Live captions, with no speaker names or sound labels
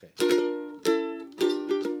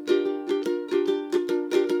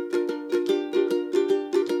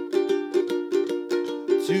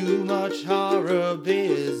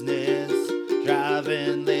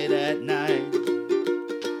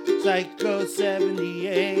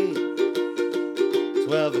78.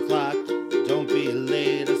 12 o'clock, don't be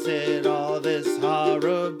late. I said all this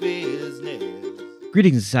horror business.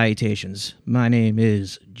 Greetings and salutations. My name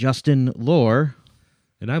is Justin Lohr.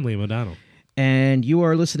 And I'm Liam O'Donnell. And you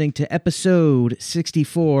are listening to episode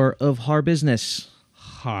 64 of Horror Business.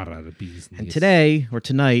 Horror business. And today, or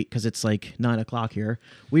tonight, because it's like 9 o'clock here,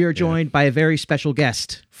 we are joined by a very special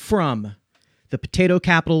guest from the potato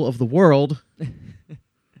capital of the world.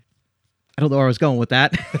 I don't know where I was going with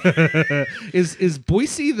that. Is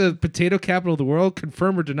Boise the potato capital of the world?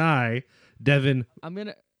 Confirm or deny, Devin? I'm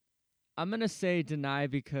gonna say deny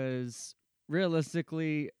because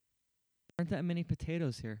realistically, aren't that many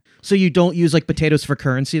potatoes here? So you don't use like potatoes for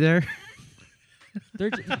currency there?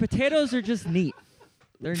 Potatoes are just neat.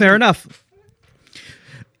 They're Fair neat. enough.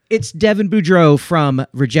 It's Devin Boudreau from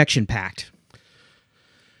Rejection Pact.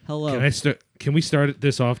 Hello. Can we start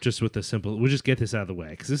this off just with a simple? We'll just get this out of the way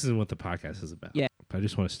because this isn't what the podcast is about. Yeah. But I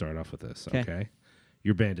just want to start off with this. 'Kay. Okay.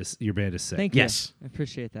 Your band is sick. Thank you. Yes. I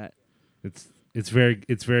appreciate that. It's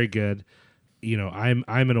very good. You know, I'm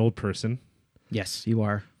an old person, Yes, you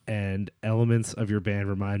are. and elements of your band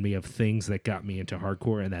remind me of things that got me into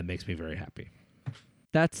hardcore, and that makes me very happy.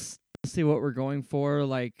 That's honestly what we're going for.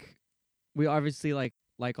 Like, we obviously like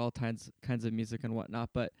all kinds of music and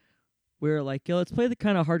whatnot, but we were like, yo, let's play the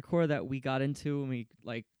kind of hardcore that we got into when we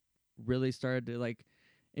like really started to like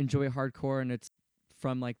enjoy hardcore, and it's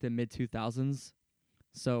from like the mid 2000s.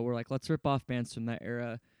 So we're like, let's rip off bands from that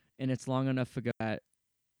era, and it's long enough ago that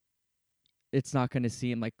it's not going to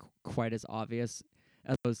seem like quite as obvious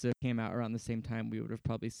as those that came out around the same time. We would have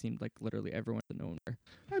probably seemed like literally everyone to know.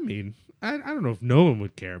 I mean, I don't know if no one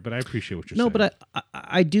would care, but I appreciate what you're saying. No, but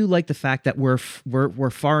I do like the fact that we're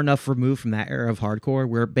far enough removed from that era of hardcore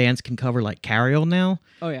where bands can cover like Carry On now,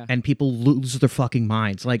 Oh yeah. and people lose their fucking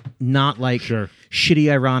minds. Like not like Sure. shitty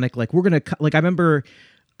ironic. Like we're gonna like I remember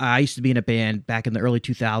I used to be in a band back in the early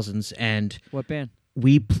 2000s, and What band?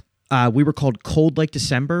 we were called Cold Like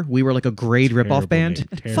December. We were like a grade Terrible ripoff band. name.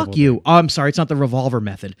 Terrible Fuck you. name. Oh, I'm sorry. It's not the Revolver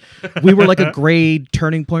Method. We were like a grade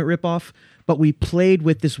Turning Point ripoff, but we played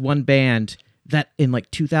with this one band that in like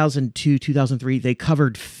 2002, 2003, they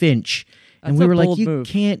covered Finch. And That's we a were like, bold you move.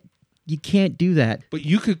 can't do that. But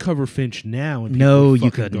you could cover Finch now, and No, people would you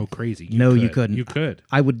fucking couldn't. go crazy. No, you couldn't. You could.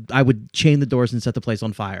 I would chain the doors and set the place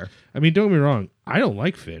on fire. I mean, don't get me wrong. I don't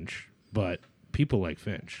like Finch, but people like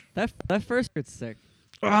Finch. That first bit's sick.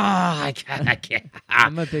 I can't.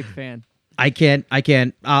 I'm a big fan. I can't.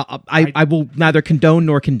 I will neither condone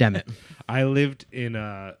nor condemn it. I lived in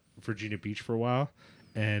Virginia Beach for a while,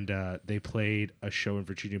 and they played a show in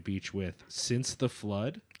Virginia Beach with Since the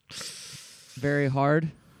Flood, Very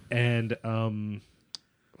hard. and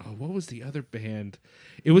what was the other band?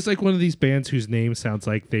 It was like one of these bands whose name sounds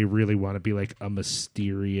like they really want to be like a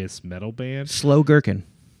mysterious metal band. Slow Gherkin.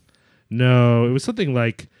 No, it was something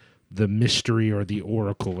like The Mystery or The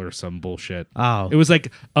Oracle or some bullshit. Oh. It was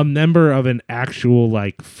like a member of an actual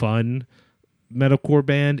like fun metalcore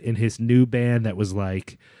band in his new band that was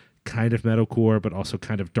like kind of metalcore but also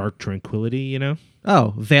kind of dark tranquility, you know?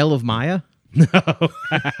 Oh, Veil of Maya? No.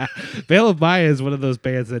 Veil of Maya is one of those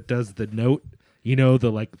bands that does the note, you know,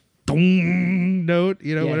 the like dong note,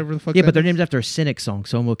 you know, Yeah. whatever the fuck. Yeah, that but they're is. named after a Cynic song,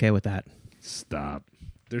 so I'm okay with that. Stop.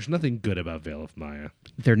 There's nothing good about Veil of Maya.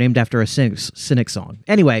 They're named after a Cynic song.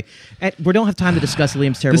 Anyway, we don't have time to discuss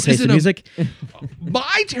Liam's terrible This taste in isn't a- music.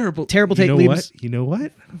 My terrible Terrible you take, know Liam's. what? You know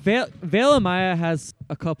what? Veil of Maya has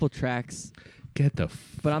a couple tracks, Get the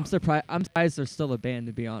but I'm surprised they're still a band,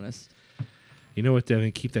 to be honest. You know what,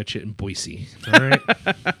 Devin? Keep that shit in Boise. All right?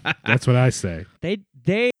 That's what I say.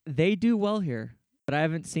 They do well here, but I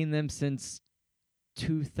haven't seen them since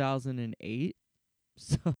 2008.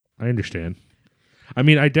 So I understand. I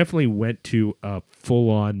mean, I definitely went to a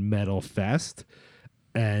full-on metal fest,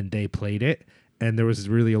 and they played it, and there was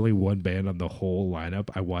really only one band on the whole lineup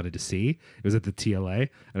I wanted to see. It was at the TLA,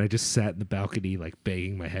 and I just sat in the balcony, like,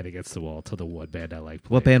 banging my head against the wall till the one band I liked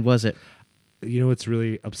played. What band was it? You know what's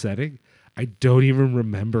really upsetting? I don't even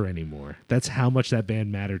remember anymore. That's how much that band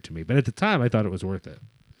mattered to me. But at the time, I thought it was worth it.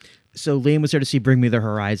 So Liam was there to see Bring Me the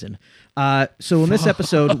Horizon. So in this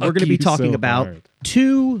episode, we're going to be you talking so about hard.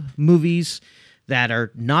 two movies that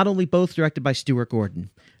are not only both directed by Stuart Gordon,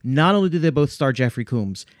 not only do they both star Jeffrey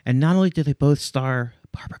Combs, and not only do they both star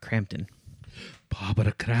Barbara Crampton.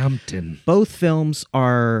 Barbara Crampton. Both films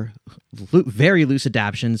are very loose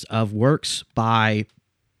adaptations of works by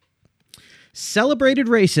celebrated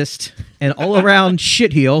racist and all-around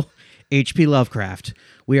shitheel H.P. Lovecraft.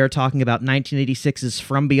 We are talking about 1986's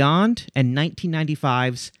From Beyond and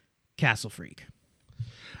 1995's Castle Freak.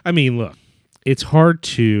 I mean, look, it's hard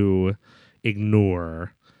to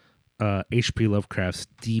ignore H.P. Lovecraft's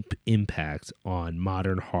deep impact on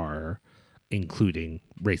modern horror, including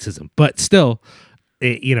racism. But still,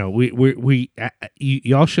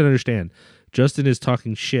 y'all should understand. Justin is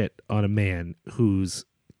talking shit on a man whose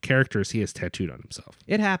characters he has tattooed on himself.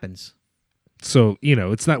 It happens. So,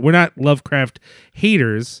 we're not Lovecraft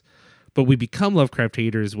haters, but we become Lovecraft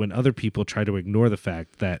haters when other people try to ignore the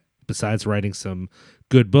fact that besides writing some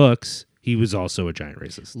good books, he was also a giant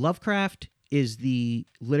racist. Lovecraft is the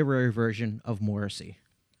literary version of Morrissey.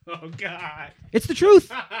 Oh, God. It's the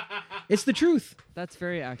truth. It's the truth. That's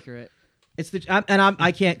very accurate. It's the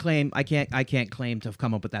I can't claim to have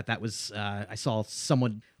come up with that. That was I saw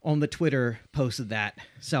someone on the Twitter posted that.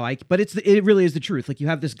 So but it really is the truth. Like, you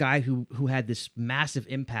have this guy who had this massive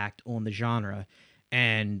impact on the genre,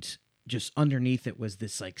 and just underneath it was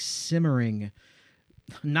this like simmering,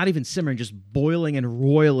 not even simmering, just boiling and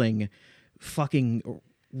roiling, fucking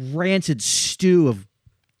rancid stew of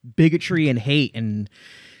bigotry and hate. And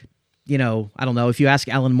I don't know if you ask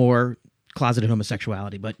Alan Moore, closeted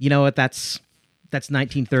homosexuality, but you know what? That's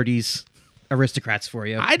 1930s aristocrats for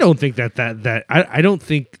you. I don't think I don't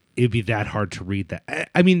think it'd be that hard to read that.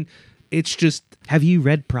 I mean, it's just. Have you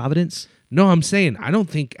read Providence? No, I'm saying I don't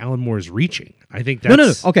think Alan Moore is reaching. I think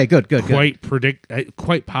that's no. Okay, good.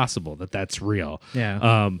 Quite possible that's real.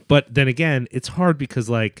 Yeah. But then again, it's hard because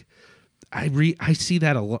like I see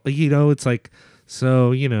that a lot. It's like.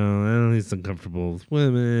 So, he's uncomfortable with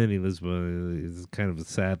women. He's kind of a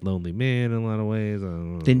sad, lonely man in a lot of ways.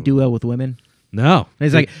 Didn't do well with women. No.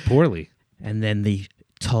 He's like poorly. And then the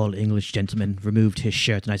tall English gentleman removed his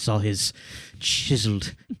shirt, and I saw his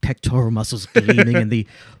chiseled pectoral muscles gleaming in the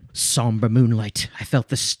somber moonlight. I felt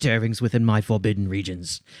the stirrings within my forbidden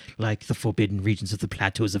regions, like the forbidden regions of the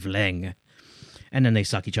plateaus of Leng. And then they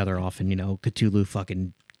suck each other off, and, Cthulhu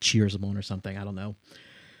fucking cheers them on or something. I don't know.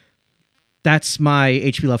 That's my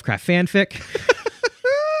H.P. Lovecraft fanfic.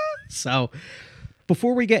 So,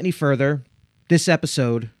 before we get any further, this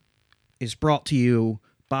episode is brought to you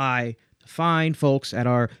by the fine folks at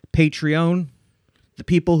our Patreon. The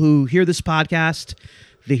people who hear this podcast,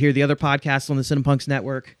 they hear the other podcasts on the Cinepunks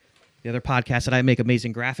Network, the other podcasts that I make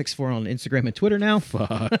amazing graphics for on Instagram and Twitter now.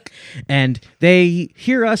 Fuck. And they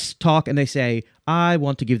hear us talk and they say, I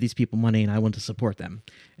want to give these people money and I want to support them.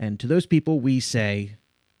 And to those people, we say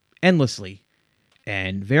endlessly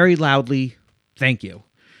and very loudly, thank you.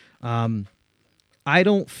 I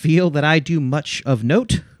don't feel that I do much of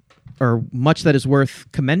note or much that is worth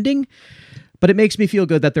commending, but it makes me feel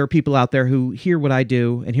good that there are people out there who hear what I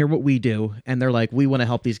do and hear what we do, and they're like, we want to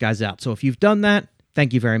help these guys out. So if you've done that,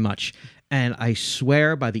 thank you very much. And I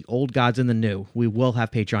swear by the old gods and the new, we will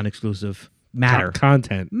have Patreon exclusive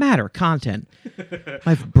content. My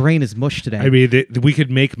brain is mush today. I mean, we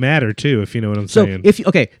could make matter too, if you know what I'm saying.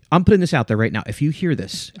 I'm putting this out there right now. If you hear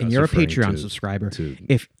this and you're a Patreon subscriber,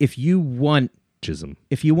 if you want Chisholm,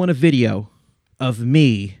 if you want a video of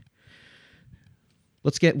me,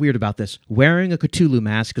 let's get weird about this, wearing a Cthulhu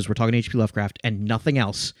mask because we're talking H.P. Lovecraft and nothing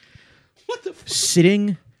else. What the fuck?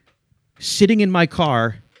 Sitting in my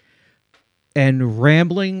car and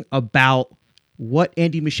rambling about what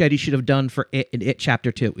Andy Muschietti should have done for It in It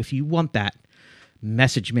Chapter 2. If you want that,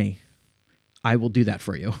 message me. I will do that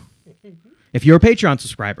for you. If you're a Patreon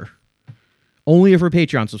subscriber. Only if you're a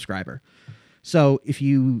Patreon subscriber. So if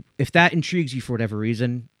that intrigues you for whatever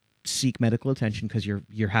reason, seek medical attention because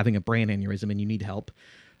you're having a brain aneurysm and you need help.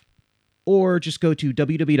 Or just go to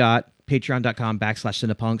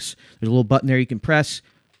www.patreon.com/Cinepunks. There's a little button there you can press.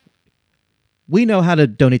 We know how to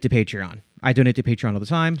donate to Patreon. I donate to Patreon all the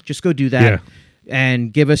time. Just go do that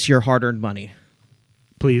and give us your hard-earned money.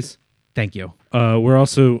 Please. Thank you. We're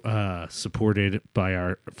also supported by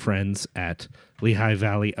our friends at Lehigh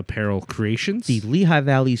Valley Apparel Creations. The Lehigh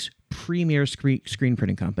Valley's premier screen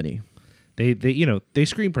printing company. They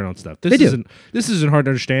screen print on stuff. This isn't hard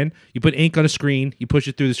to understand. You put ink on a screen, you push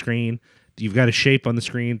it through the screen. You've got a shape on the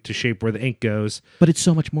screen to shape where the ink goes. But it's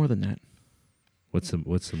so much more than that. What's the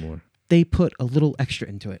more? They put a little extra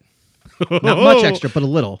into it. Not much extra, but a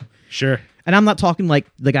little. Sure. And I'm not talking like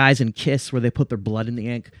the guys in Kiss where they put their blood in the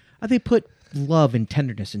ink. They put love and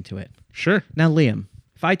tenderness into it. Sure. Now, Liam,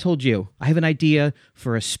 if I told you I have an idea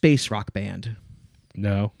for a space rock band.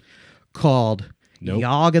 No. Called Nope.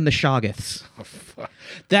 Yog and the Shoggoths. Oh,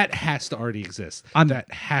 that has to already exist.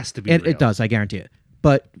 That has to be real. It does, I guarantee it.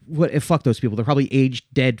 But fuck those people. They're probably aged,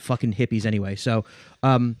 dead fucking hippies anyway. So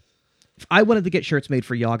if I wanted to get shirts made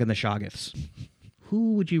for Yog and the Shoggoths,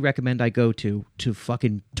 who would you recommend I go to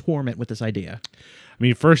fucking torment with this idea? I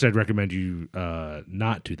mean, first I'd recommend you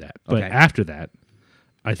not do that. But after that,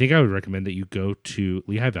 I think I would recommend that you go to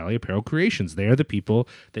Lehigh Valley Apparel Creations. They are the people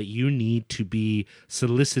that you need to be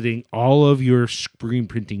soliciting all of your screen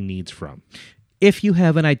printing needs from. If you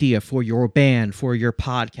have an idea for your band, for your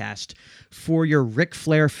podcast, for your Ric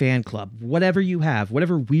Flair fan club, whatever you have,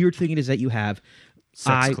 whatever weird thing it is that you have,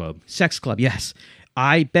 Sex club, yes.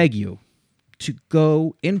 I beg you to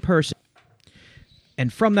go in person.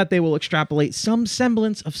 And from that, they will extrapolate some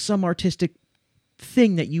semblance of some artistic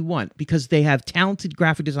thing that you want, because they have talented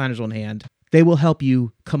graphic designers on hand. They will help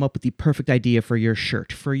you come up with the perfect idea for your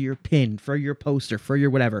shirt, for your pin, for your poster, for your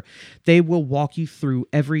whatever. They will walk you through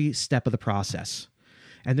every step of the process.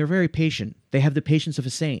 And they're very patient. They have the patience of a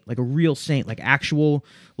saint, like a real saint, like actual,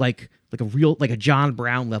 like a John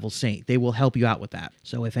Brown level saint. They will help you out with that.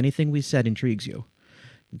 So if anything we said intrigues you,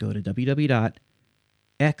 go to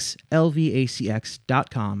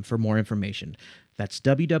www.xlvacx.com for more information. That's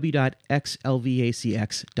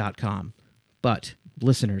www.xlvacx.com. But,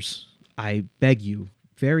 listeners, I beg you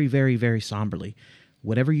very, very, very somberly,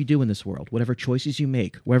 whatever you do in this world, whatever choices you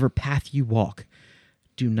make, whatever path you walk,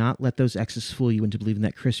 do not let those X's fool you into believing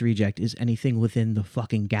that Chris Reject is anything within the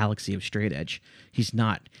fucking galaxy of straight edge. He's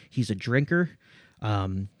not. He's a drinker.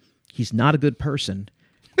 He's not a good person.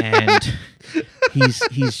 And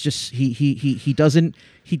he doesn't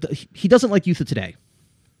like youth of today.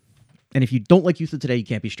 And if you don't like youth of today, you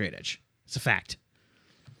can't be straight edge. It's a fact.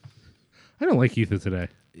 I don't like youth of today.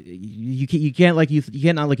 You can't like youth. You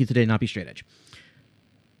can't not like youth today and not be straight edge.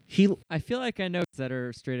 I feel like I know that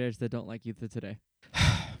are straight edge that don't like youth of today.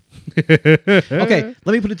 Okay,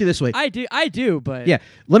 let me put it to you this way. I do, but yeah,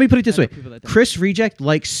 let me put it this I way. know people that don't. Chris Reject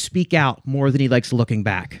likes Speak Out more than he likes Looking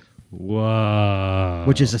Back, Whoa.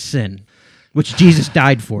 which is a sin, which Jesus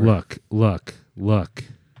died for. Look.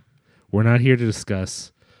 We're not here to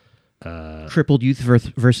discuss Crippled youth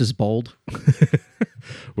versus bold.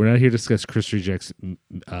 We're not here to discuss Chris Reject's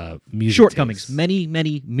music Shortcomings. tastes.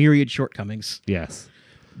 Many myriad shortcomings. Yes.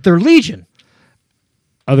 They're legion.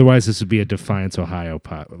 Otherwise, this would be a Defiance, Ohio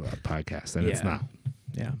podcast, and it's not.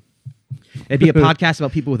 Yeah. It'd be a podcast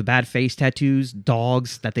about people with bad face tattoos,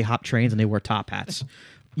 dogs that they hop trains and they wear top hats.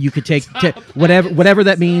 You could take whatever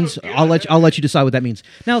that means. I'll let you decide what that means.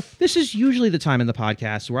 Now, this is usually the time in the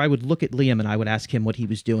podcast where I would look at Liam and I would ask him what he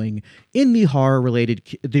was doing in the horror-related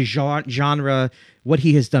genre, what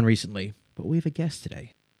he has done recently. But we have a guest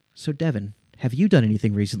today. So, Devin, have you done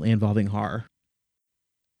anything recently involving horror?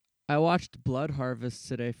 I watched Blood Harvest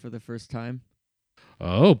today for the first time.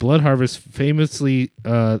 Oh, Blood Harvest famously...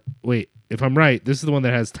 wait, if I'm right, this is the one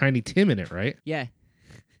that has Tiny Tim in it, right? Yeah.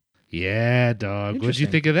 Yeah, dog. What'd you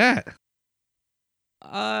Interesting. think of that?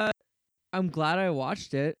 I'm glad I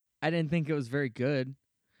watched it. I didn't think it was very good,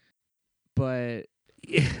 but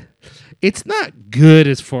It's not good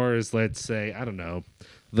as far as, let's say, I don't know,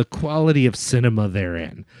 the quality of cinema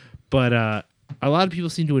therein. But a lot of people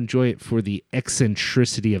seem to enjoy it for the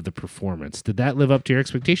eccentricity of the performance. Did that live up to your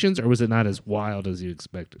expectations, or was it not as wild as you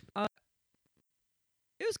expected?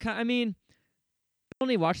 it was kind. I mean, I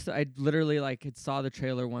only watched. I literally saw the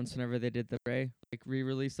trailer once whenever they did the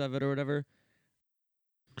re-release of it or whatever,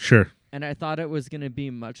 Sure. and I thought it was gonna be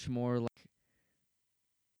much more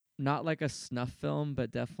not like a snuff film,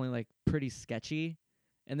 but definitely pretty sketchy.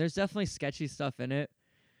 And there's definitely sketchy stuff in it,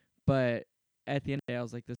 but at the end of the day, I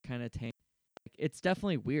was like, this kind of tame. It's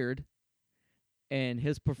definitely weird, and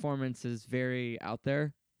his performance is very out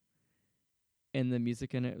there, and the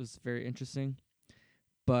music in it was very interesting.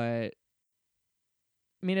 But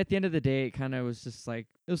I mean, at the end of the day, it kind of was just it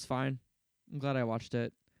was fine. I'm glad I watched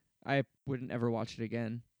it. I wouldn't ever watch it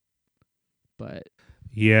again, but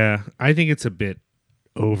Yeah, I think it's a bit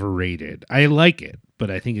overrated. I like it,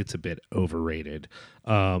 but I think it's a bit overrated.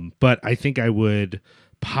 But I think I would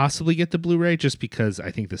possibly get the Blu-ray just because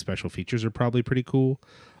I think the special features are probably pretty cool.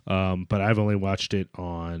 But I've only watched it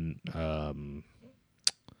on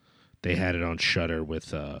they had it on Shudder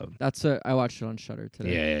with that's I watched it on Shudder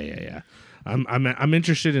today. yeah. I'm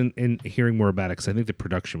interested in hearing more about it because I think the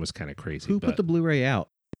production was kind of crazy. Who put the Blu-ray out?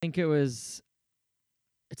 I think it was.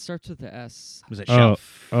 It starts with the S. Was it Oh,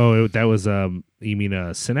 Shelf? that was you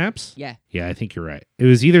mean Synapse? Yeah. Yeah, I think you're right. It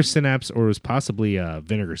was either Synapse or it was possibly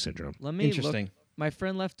Vinegar Syndrome. Let me look. Interesting. My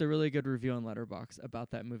friend left a really good review on Letterboxd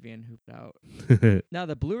about that movie and hooped out. Now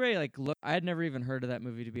the Blu-ray, look, I had never even heard of that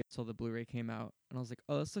movie to be until the Blu-ray came out, and I was like,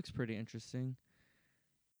 oh, this looks pretty interesting.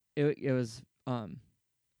 It was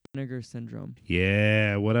Vinegar Syndrome.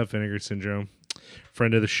 Yeah, what up, Vinegar Syndrome?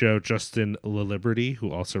 Friend of the show, Justin LaLiberty,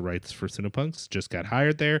 who also writes for Cinepunks, just got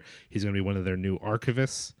hired there. He's going to be one of their new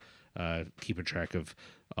archivists. keeping track of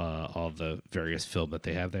all the various film that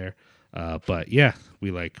they have there. But yeah,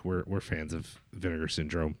 we're fans of Vinegar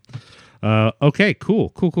Syndrome. Okay, cool.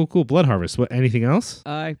 Blood Harvest. What? Anything else?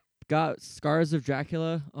 I got Scars of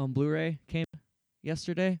Dracula on Blu-ray. Came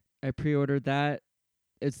yesterday. I pre-ordered that.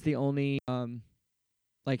 It's the only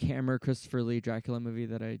Hammer Christopher Lee Dracula movie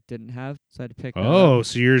that I didn't have, so I had to pick. Oh,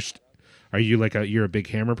 so are you you're a big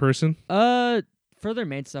Hammer person? For their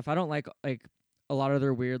main stuff, I don't like a lot of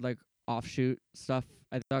their weird offshoot stuff.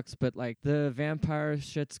 I sucks, but the vampire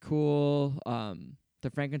shit's cool. The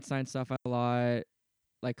Frankenstein stuff I a lot.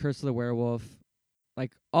 Curse of the Werewolf.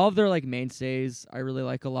 All of their mainstays I really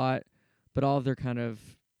like a lot, but all of their kind of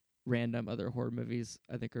random other horror movies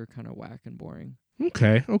I think are kind of whack and boring.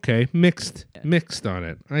 Okay. Mixed on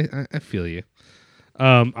it. I feel you.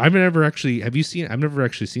 I've never actually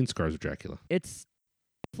seen Scars of Dracula. It's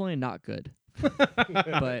definitely not good.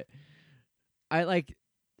 But I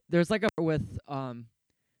there's a with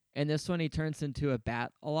and this one he turns into a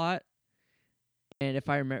bat a lot. And if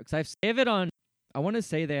I remember, because I've saved it on, I want to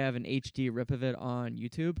say they have an HD rip of it on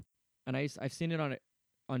YouTube, and I've seen it on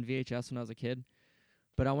VHS when I was a kid.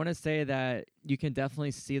 But I want to say that you can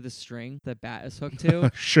definitely see the string the bat is hooked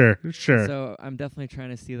to. Sure. So I'm definitely trying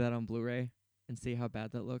to see that on Blu-ray and see how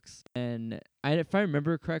bad that looks. And if I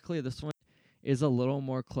remember correctly, this one is a little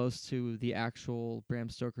more close to the actual Bram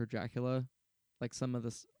Stoker Dracula. Some of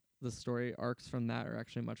the story arcs from that are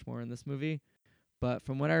actually much more in this movie. But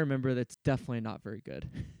from what I remember, that's definitely not very good.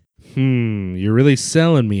 You're really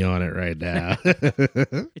selling me on it right now.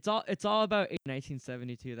 It's all about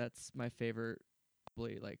 1972. That's my favorite,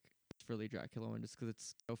 probably Christopher Lee Dracula one, just because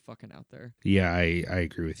it's so fucking out there. Yeah, I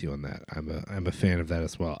agree with you on that. I'm a fan of that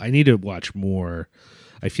as well. I need to watch more.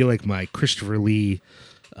 I feel like my Christopher Lee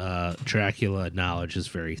Dracula knowledge is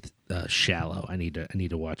very shallow. I need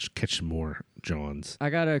to catch some more Johns.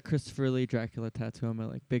 I got a Christopher Lee Dracula tattoo on my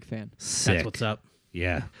leg. Big fan. Sick. That's what's up.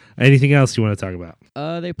 Yeah. Anything else you want to talk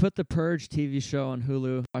about? They put the Purge TV show on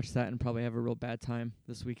Hulu. Watch that and probably have a real bad time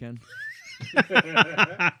this weekend.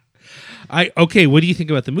 Okay, what do you think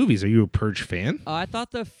about the movies? Are you a Purge fan? I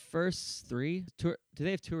thought the first three. Do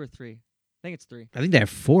they have 2 or 3? I think it's 3. I think they have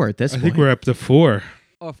 4 at this I point. think we're up to 4.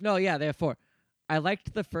 Oh no, yeah, they have 4. I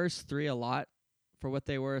liked the first 3 a lot for what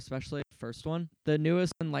they were, especially the first one. The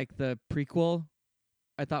newest one, the prequel,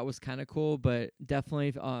 I thought was kind of cool, but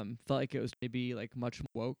definitely felt like it was maybe much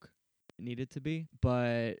more woke than it needed to be.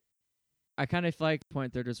 But I kind of feel like at the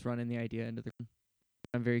point they're just running the idea into the.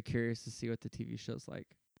 I'm very curious to see what the TV show's like.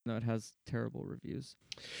 No, it has terrible reviews.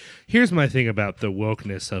 Here's my thing about the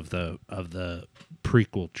wokeness of the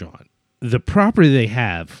prequel, John. The property they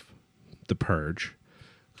have, The Purge,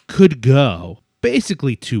 could go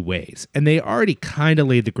basically 2 ways. And they already kind of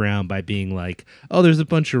laid the ground by being like, oh, there's a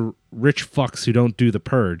bunch of rich fucks who don't do The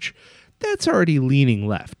Purge. That's already leaning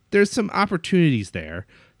left. There's some opportunities there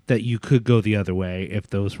that you could go the other way if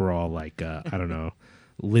those were all I don't know,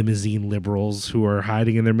 limousine liberals who are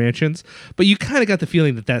hiding in their mansions. But you kind of got the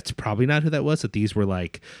feeling that that's probably not who that was, that these were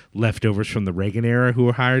leftovers from the Reagan era who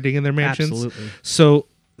were hiding in their mansions. Absolutely. So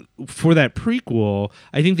for that prequel,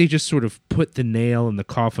 I think they just sort of put the nail in the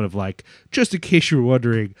coffin of just in case you were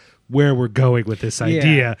wondering where we're going with this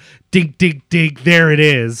idea, ding, ding, ding, there it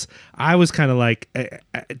is. I was kind of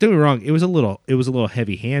don't get me wrong, it was a little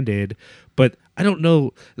heavy-handed, but I don't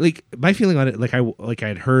know, my feeling on it, I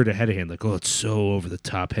had heard ahead of hand, oh, it's so over the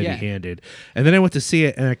top, heavy-handed, and then I went to see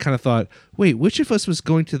it, and I kind of thought, wait, which of us was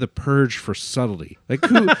going to The Purge for subtlety?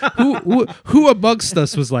 Who amongst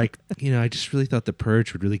us was I just really thought The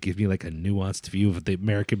Purge would really give me a nuanced view of the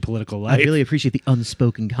American political life. I really appreciate the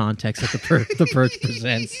unspoken context that the Purge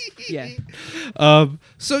presents. Yeah.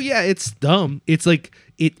 So yeah, it's dumb. It's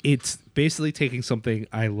it's basically taking something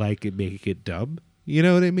I like and making it dumb. You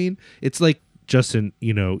know what I mean? It's Justin,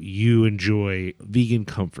 you enjoy vegan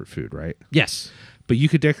comfort food, right? Yes. But you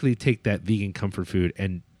could definitely take that vegan comfort food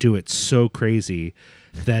and do it so crazy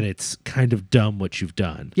that it's kind of dumb what you've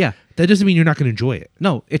done. Yeah. That doesn't mean you're not going to enjoy it.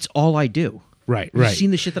 No, it's all I do. Right. You've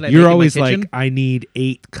seen the shit that I You're make in my always kitchen? I need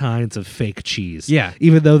 8 kinds of fake cheese. Yeah.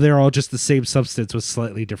 Even though they're all just the same substance with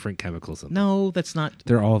slightly different chemicals in them. No, that's not.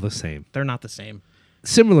 They're all the same. They're not the same.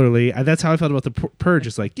 Similarly, that's how I felt about the Purge.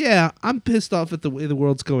 It's yeah, I'm pissed off at the way the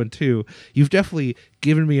world's going too. You've definitely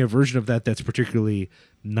given me a version of that that's particularly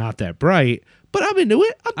not that bright, but I'm into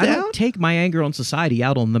it. I'm I down. don't take my anger on society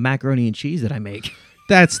out on the macaroni and cheese that I make.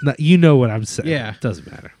 That's not, you know what I'm saying. Yeah. Doesn't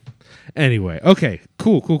matter. Anyway, okay,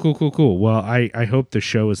 cool. Well, I hope the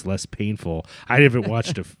show is less painful. I haven't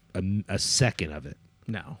watched a second of it.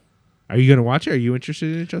 No. Are you going to watch it? Are you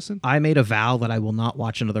interested in it, Justin? I made a vow that I will not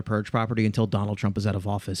watch another Purge property until Donald Trump is out of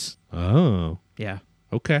office. Oh. Yeah.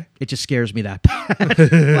 Okay. It just scares me that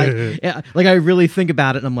bad. like I really think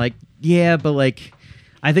about it, and I'm like, yeah, but like,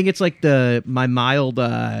 I think it's like my mild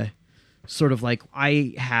sort of like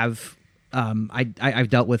I have. I've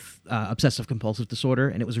dealt with obsessive compulsive disorder,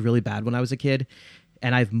 and it was really bad when I was a kid,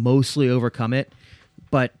 and I've mostly overcome it.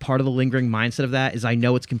 But part of the lingering mindset of that is I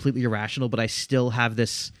know it's completely irrational, but I still have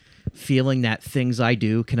this feeling that things I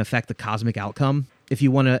do can affect the cosmic outcome. If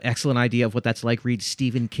you want an excellent idea of what that's like, read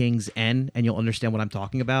Stephen King's N, and you'll understand what I'm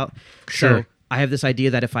talking about. Sure. So I have this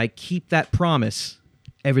idea that if I keep that promise,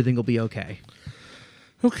 everything will be okay.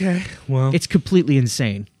 Okay. Well, It's completely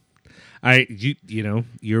insane. I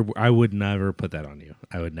would never put that on you.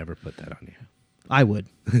 I would never put that on you. I would.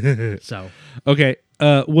 So Okay.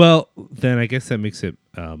 Well, then I guess that makes it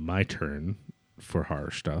my turn for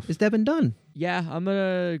horror stuff. is Devin done? Yeah, I'm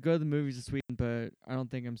gonna go to the movies this week, but I don't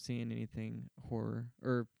think I'm seeing anything horror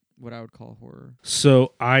or what I would call horror.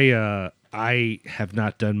 So I have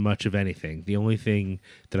not done much of anything. The only thing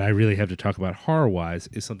that I really have to talk about horror-wise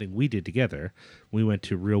is something we did together. We went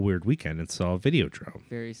to Real Weird Weekend and saw Videodrome.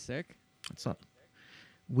 Very sick. That's not.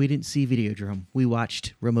 We didn't see Videodrome. We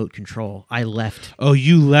watched Remote Control. I left. Oh,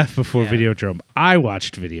 you left before Yeah. Videodrome. I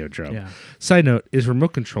watched Videodrome. Yeah. Side note, is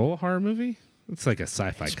Remote Control a horror movie? It's like a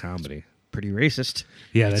sci-fi comedy. Pretty racist.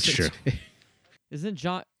 Yeah, that's true. Isn't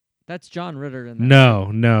John? That's John Ritter in that.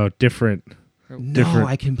 No, different. Or- No, Different.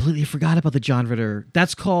 I completely forgot about the John Ritter.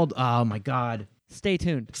 That's called. Oh my God. Stay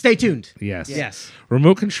tuned. Stay tuned. Yes. Yes.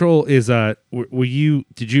 Remote Control is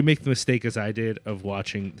did you make the mistake as I did of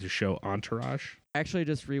watching the show Entourage? I actually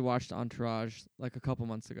just rewatched Entourage like a couple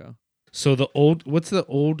months ago. So what's the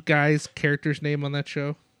old guy's character's name on that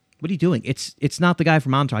show? What are you doing? It's not the guy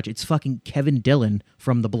from Entourage. It's fucking Kevin Dillon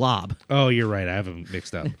from The Blob. Oh, you're right. I have him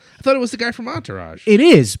mixed up. I thought it was the guy from Entourage. It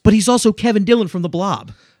is, but he's also Kevin Dillon from The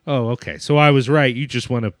Blob. Oh, okay. So I was right. You just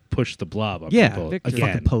want to push the Blob on Yeah, people Victor. again.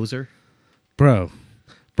 Fucking poser. Bro,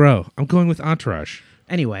 I'm going with Entourage.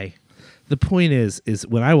 Anyway, The point is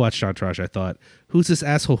when I watched Entourage, I thought, who's this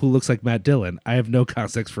asshole who looks like Matt Dillon? I have no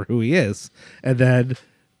context for who he is. And then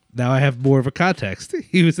now I have more of a context.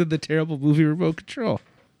 He was in the terrible movie Remote Control.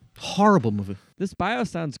 horrible movie. This bio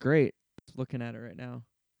sounds great. Looking at it right now.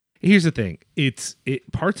 Here's the thing.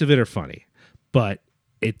 Parts of it are funny, but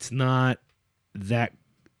it's not as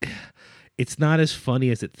funny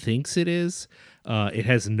as it thinks it is. It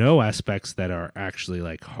has no aspects that are actually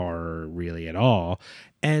like horror really at all.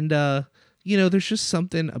 And there's just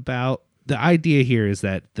something about the idea here is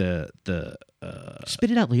that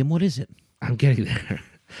Spit it out, Liam. What is it? I'm getting there.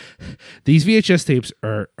 These VHS tapes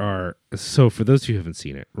are so for those of you who haven't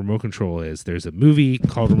seen it, Remote Control there's a movie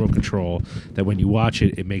called Remote Control that when you watch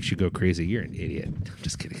it, it makes you go crazy. You're an idiot. I'm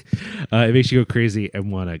just kidding. It makes you go crazy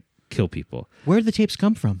and want to kill people. Where did the tapes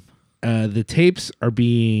come from? The tapes are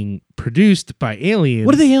being produced by aliens.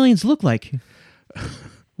 What do the aliens look like?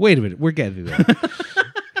 Wait a minute. We're getting there.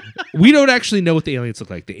 We don't actually know what the aliens look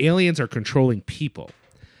like. The aliens are controlling people.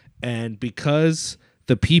 And because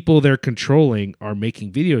the people they're controlling are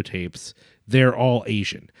making videotapes, they're all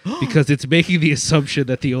Asian. Because it's making the assumption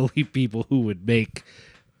that the only people who would make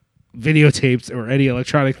videotapes or any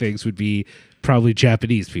electronic things would be probably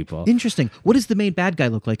Japanese people. Interesting. What does the main bad guy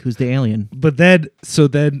look like? Who's the alien? But then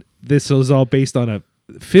this was all based on a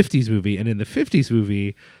 50s movie, and in the 50s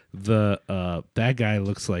movie, the bad guy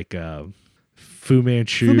looks like Fu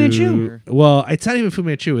Manchu. Fu Manchu. Well, it's not even Fu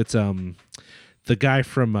Manchu. It's the guy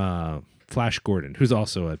from Flash Gordon, who's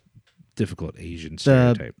also a difficult Asian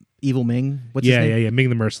stereotype. Evil Ming. What's his name? Yeah. Ming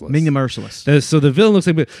the Merciless. Ming the Merciless. So the villain looks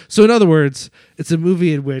like. So in other words, it's a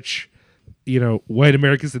movie in which white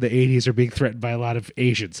Americans in the 80s are being threatened by a lot of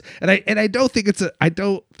Asians, and I don't think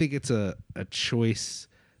it's a choice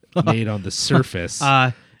made on the surface,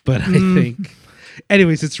 but I think,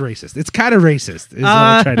 anyways, it's racist. It's kind of racist. Is what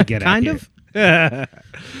I'm trying to get at. Kind here. of.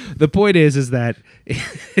 The point is that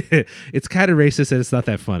it's kind of racist and it's not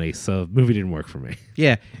that funny. So the movie didn't work for me.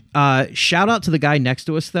 Yeah. Shout out to the guy next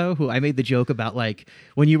to us, though, who I made the joke about, like,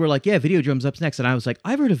 when you were like, yeah, Videodrome's up next. And I was like,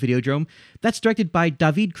 I've heard of Videodrome. That's directed by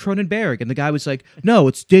David Cronenberg. And the guy was like, no,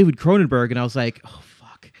 it's David Cronenberg. And I was like, oh,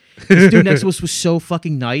 fuck. This dude next to us was so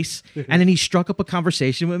fucking nice. And then he struck up a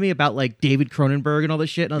conversation with me about, like, David Cronenberg and all this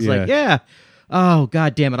shit. And I was like, yeah. Oh,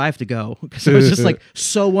 God damn it, I have to go. Because I was just like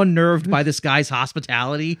so unnerved by this guy's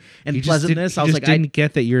hospitality and pleasantness. I was like, didn't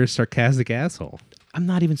get that you're a sarcastic asshole. I'm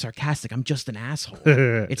not even sarcastic. I'm just an asshole.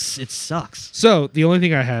 It sucks. So the only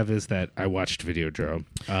thing I have is that I watched Videodrome.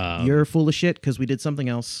 You're full of shit because we did something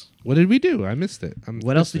else. What did we do? I missed it.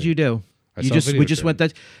 What else did you do? I saw we just Videodrome. went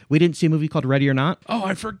that we didn't see a movie called Ready or Not. Oh,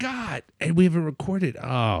 I forgot. And we haven't recorded.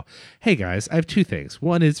 Oh, hey guys, I have two things.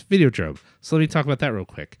 One is Videodrome. So let me talk about that real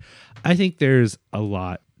quick. I think there's a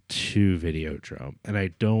lot to Videodrome, and I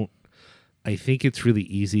think it's really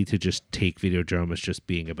easy to just take Videodrome as just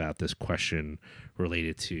being about this question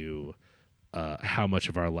related to how much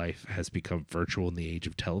of our life has become virtual in the age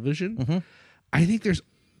of television. Mm-hmm. I think there's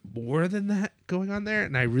more than that going on there,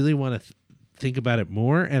 and I really want to think about it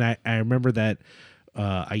more. And I remember that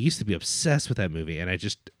I used to be obsessed with that movie, and I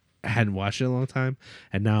just hadn't watched it in a long time.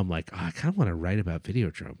 And now I'm like, oh, I kind of want to write about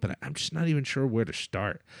Videodrome, but I'm just not even sure where to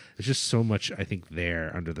start. There's just so much, I think,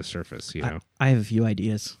 there under the surface, you know? I have a few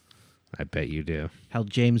ideas. I bet you do. How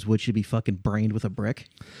James Wood should be fucking brained with a brick.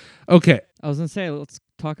 Okay. I was gonna say, let's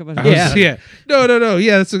talk about. Yeah. No.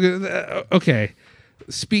 Yeah, that's a good. Okay.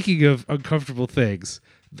 Speaking of uncomfortable things,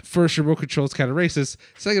 first, remote control is kind of racist.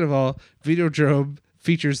 Second of all, Videodrome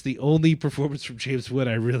features the only performance from James Wood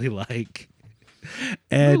I really like.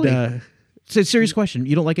 And Really? It's a serious question.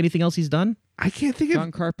 You don't like anything else he's done? I can't think of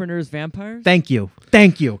John Carpenter's Vampires. Thank you.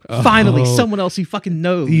 Finally, Oh. someone else he fucking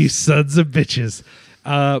knows. you sons of bitches.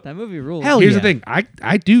 That movie rules. Hell Here's yeah. the thing.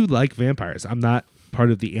 I do like vampires. I'm not part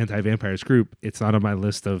of the anti-vampires group. It's not on my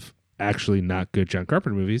list of actually not good John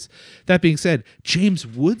Carpenter movies. That being said, James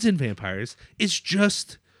Woods in Vampires is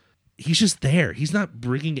just he's just there. He's not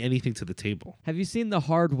bringing anything to the table. Have you seen The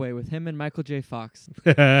Hard Way with him and Michael J. Fox?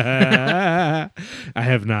 I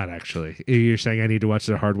have not actually. You're saying I need to watch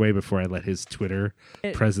The Hard Way before I let his Twitter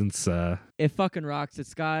presence It fucking rocks.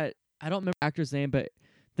 It's got, I don't remember the actor's name, but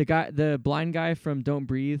the blind guy from Don't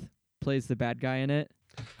Breathe plays the bad guy in it.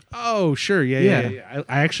 Oh, sure. Yeah.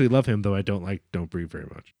 I actually love him, though I don't like Don't Breathe very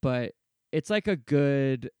much. But it's like a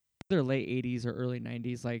good, either late 80s or early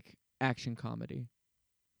 90s, like action comedy.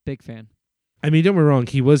 Big fan. I mean, don't get me wrong.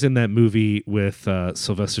 He was in that movie with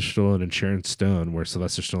Sylvester Stallone and Sharon Stone, where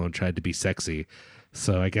Sylvester Stallone tried to be sexy.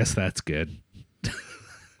 So I guess that's good.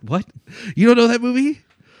 What? You don't know that movie?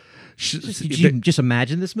 Did you just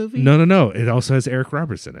imagine this movie? No. It also has Eric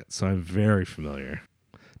Roberts in it, so I'm very familiar.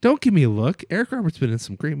 Don't give me a look. Eric Roberts been in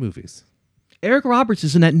some great movies. Eric Roberts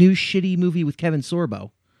is in that new shitty movie with Kevin Sorbo.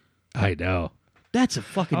 I know. That's a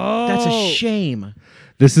fucking. That's a Oh. shame.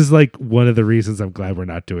 This is like one of the reasons I'm glad we're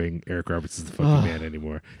not doing Eric Roberts as the fucking man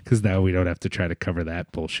anymore, because now we don't have to try to cover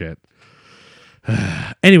that bullshit.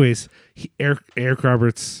 Anyways, Eric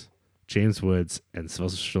Roberts, James Woods, and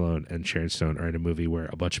Sylvester Stallone and Sharon Stone are in a movie where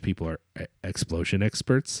a bunch of people are explosion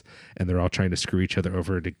experts, and they're all trying to screw each other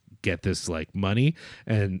over to get this like money.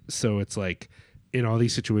 And so it's like in all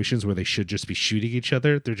these situations where they should just be shooting each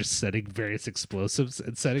other, they're just setting various explosives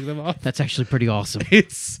and setting them off. That's actually pretty awesome.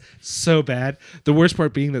 It's so bad. The worst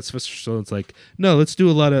part being that Sylvester Stallone's like, no, let's do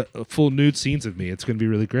a lot of full nude scenes of me. It's going to be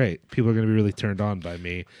really great. People are going to be really turned on by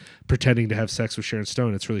me pretending to have sex with Sharon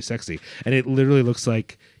Stone. It's really sexy. And it literally looks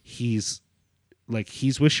like he's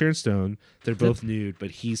with Sharon Stone. They're both nude,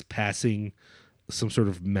 but he's passing some sort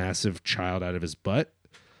of massive child out of his butt.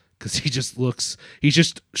 Because he's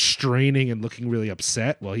just straining and looking really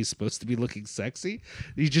upset while he's supposed to be looking sexy.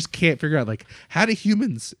 You just can't figure out, like, how do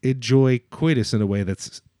humans enjoy coitus in a way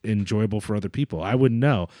that's enjoyable for other people? I wouldn't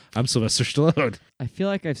know. I'm Sylvester Stallone. I feel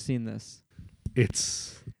like I've seen this.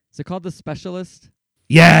 It's... Is it called The Specialist?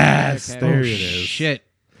 Yes! Okay. There Oh, it is. shit.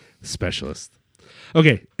 Specialist.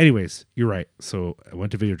 Okay, anyways, you're right. So I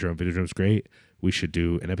went to Videodrome. Videodrome's great. We should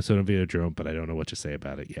do an episode on Videodrome, but I don't know what to say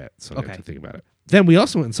about it yet, so I have to think about it. Then we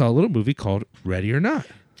also went and saw a little movie called Ready or Not.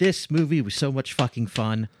 This movie was so much fucking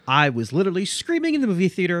fun. I was literally screaming in the movie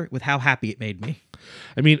theater with how happy it made me.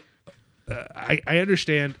 I mean, I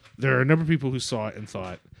understand there are a number of people who saw it and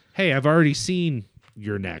thought, hey, I've already seen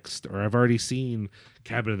You're Next, or I've already seen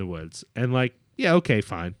Cabin in the Woods. And like, yeah, okay,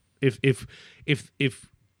 fine. If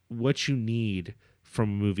what you need from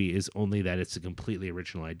a movie is only that it's a completely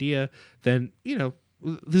original idea, then, you know,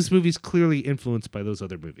 this movie's clearly influenced by those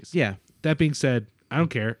other movies. Yeah. That being said, I don't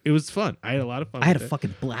care. It was fun. I had a lot of fun. I had a with it.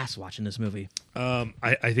 fucking blast watching this movie.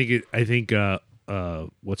 I think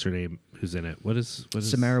what's her name? Who's in it? What is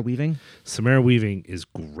Samara Weaving. Samara Weaving is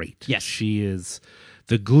great. Yes. She is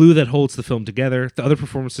the glue that holds the film together. The other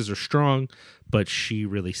performances are strong, but she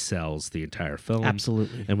really sells the entire film.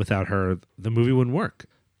 Absolutely. And without her, the movie wouldn't work.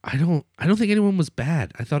 I don't think anyone was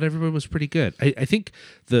bad. I thought everyone was pretty good. I think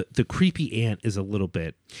the creepy aunt is a little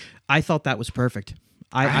bit. I thought that was perfect.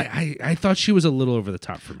 I thought she was a little over the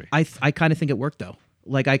top for me. I kind of think it worked though.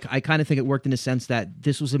 Like I kind of think it worked in the sense that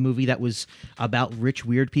this was a movie that was about rich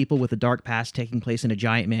weird people with a dark past taking place in a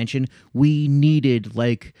giant mansion. We needed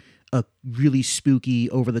like a really spooky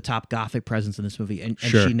over the top gothic presence in this movie, and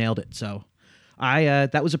Sure. she nailed it. So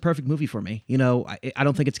that was a perfect movie for me. You know, I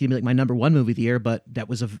don't think it's gonna be like my number one movie of the year, but that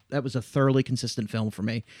was a thoroughly consistent film for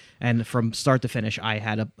me, and from start to finish, I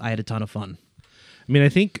had a ton of fun. I mean, I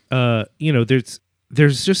think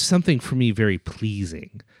there's just something for me very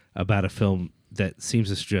pleasing about a film that seems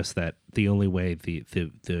to suggest that the only way the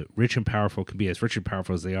rich and powerful can be as rich and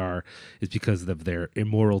powerful as they are is because of their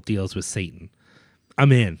immoral deals with Satan.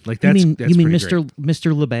 I'm in. Like that's you mean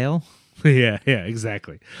Mr. LaBelle? yeah,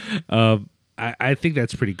 exactly. I think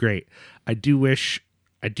that's pretty great. I do wish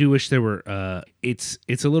there were. It's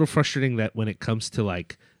a little frustrating that when it comes to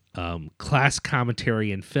like class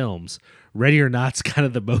commentary in films, Ready or Not's kind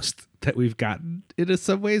of the most that we've gotten in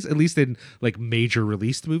some ways, at least in like major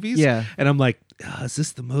released movies. Yeah. And I'm like, is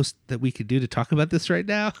this the most that we could do to talk about this right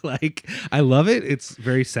now? Like, I love it. It's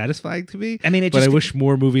very satisfying to me. I mean, I wish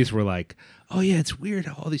more movies were like, oh yeah, it's weird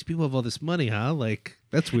how all these people have all this money, huh? Like,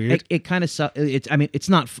 that's weird. It kind of I mean, it's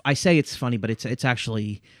not. I say it's funny, but it's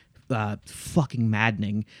actually fucking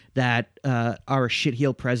maddening that our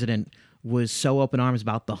shitheel president was so open arms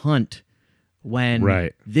about The Hunt when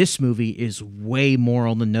Right. this movie is way more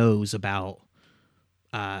on the nose about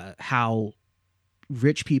how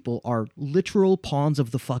rich people are literal pawns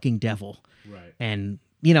of the fucking devil. Right. And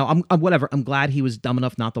you know, I'm whatever. I'm glad he was dumb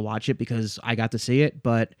enough not to watch it because I got to see it.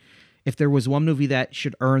 But if there was one movie that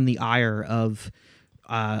should earn the ire of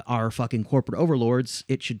our fucking corporate overlords,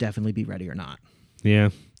 it should definitely be Ready or Not. Yeah.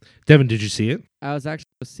 Devin, did you see it? I was actually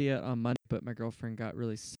going to see it on Monday, but my girlfriend got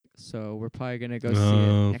really sick, so we're probably going to go see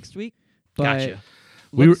Oh. it next week. But Gotcha.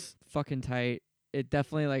 We looks fucking tight. It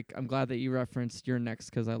definitely, like, I'm glad that you referenced Your Next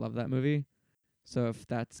because I love that movie. So if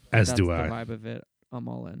that's As do I. the vibe of it, I'm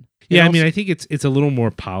all in. Yeah, It I mean, also- I think it's a little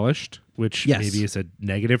more polished, which Yes. maybe is a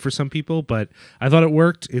negative for some people, but I thought it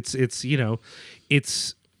worked. It's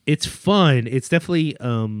fun. It's definitely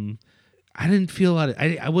I didn't feel a lot of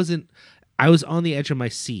I was on the edge of my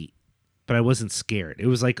seat, but I wasn't scared. It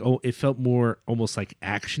was like it felt more almost like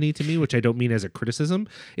actiony to me, which I don't mean as a criticism.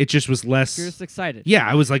 It just was less. You're just excited. Yeah,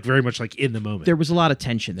 I was like very much like in the moment. There was a lot of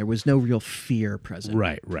tension. There was no real fear present.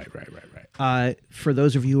 Right. For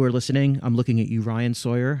those of you who are listening, I'm looking at you, Ryan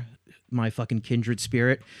Sawyer, my fucking kindred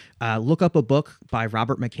spirit. Look up a book by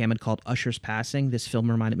Robert McCammon called Usher's Passing. This film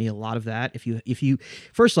reminded me a lot of that. If you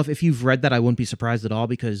first off, if you've read that, I wouldn't be surprised at all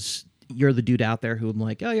because you're the dude out there who I'm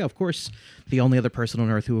like, oh yeah, of course. The only other person on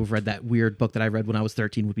earth who have read that weird book that I read when I was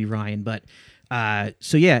 13 would be Ryan. But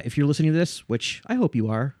so yeah, if you're listening to this, which I hope you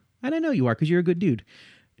are, and I know you are because you're a good dude,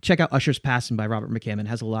 check out Usher's Passing by Robert McCammon. It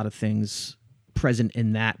has a lot of things present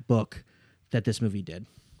in that book that this movie did.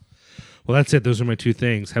 Well, that's it. Those are my two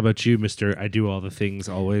things. How about you, Mr. I do all the things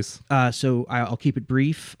always? So I'll keep it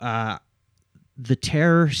brief. The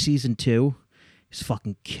Terror season 2 is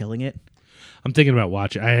fucking killing it. I'm thinking about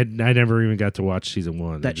watching. I never even got to watch season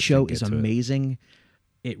 1. I That just show didn't is get to it. amazing.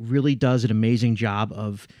 It really does an amazing job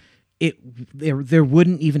of it. There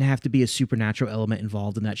wouldn't even have to be a supernatural element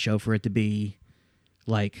involved in that show for it to be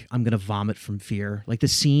like I'm gonna vomit from fear. Like the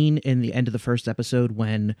scene in the end of the first episode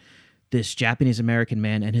when this Japanese American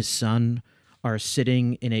man and his son are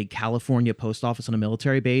sitting in a California post office on a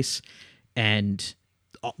military base, and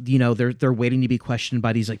you know they're waiting to be questioned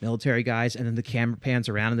by these like military guys, and then the camera pans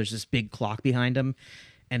around and there's this big clock behind them,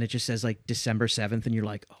 and it just says like December 7th, and you're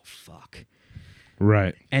like, oh fuck.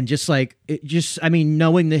 Right. And just like it just I mean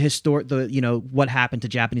knowing what happened to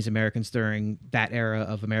Japanese Americans during that era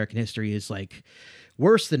of American history is like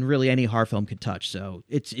worse than really any horror film could touch. So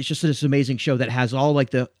it's just this amazing show that has all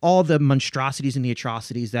the monstrosities and the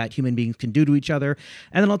atrocities that human beings can do to each other.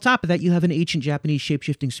 And then on top of that, you have an ancient Japanese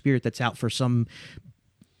shape-shifting spirit that's out for some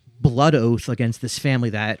blood oath against this family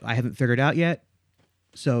that I haven't figured out yet.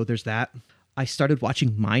 So there's that. I started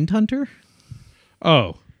watching Mindhunter.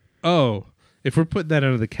 Oh. If we're putting that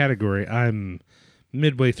under the category, I'm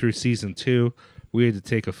midway through season 2. We had to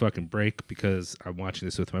take a fucking break because I'm watching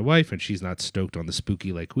this with my wife, and she's not stoked on the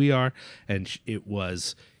spooky like we are. And it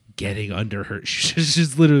was getting under her. She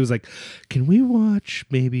just literally was like, "Can we watch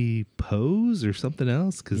maybe Pose or something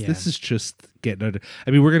else? Because this is just getting under."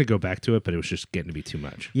 I mean, we're gonna go back to it, but it was just getting to be too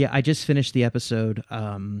much. Yeah, I just finished the episode.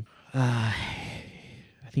 I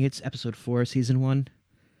think it's episode 4 of season 1.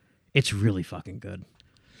 It's really fucking good.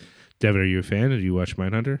 Devin, are you a fan? Did you watch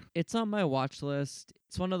Mindhunter? It's on my watch list.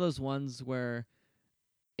 It's one of those ones where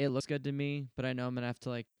it looks good to me, but I know I'm going to have to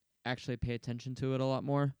like actually pay attention to it a lot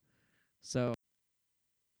more. So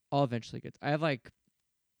I'll eventually get I have like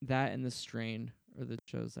that and The Strain are the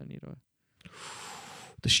shows I need to.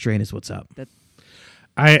 The Strain is what's up.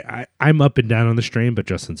 I'm up and down on the strain, but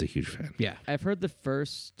Justin's a huge fan. Yeah. I've heard the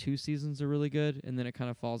first 2 seasons are really good, and then it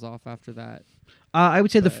kind of falls off after that. I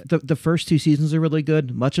would say But- the first 2 seasons are really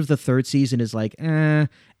good. Much of the third season is like, and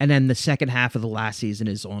then the second half of the last season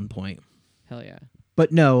is on point. Hell yeah.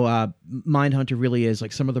 But no, Mindhunter really is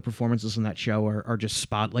like some of the performances in that show are just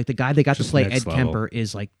spot. Like the guy they got Just to play next Ed level. Kemper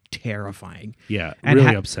is like terrifying. Yeah, And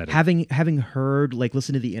really upsetting. Having heard like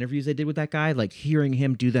listen to the interviews they did with that guy, like hearing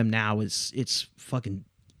him do them now it's fucking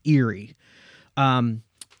eerie.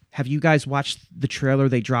 Have you guys watched the trailer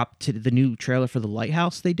they dropped to the new trailer for The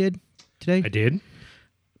Lighthouse they did today? I did.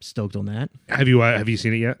 Stoked on that. Have you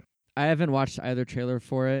seen it yet? I haven't watched either trailer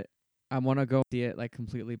for it. I want to go see it like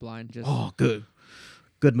completely blind. Just Oh, good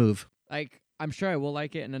move. like I'm sure I will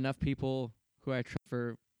like it, and enough people who I trust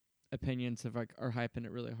for opinions have like are hyping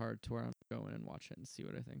it really hard to where I'm going and watch it and see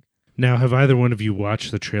what I think. Now, have either one of you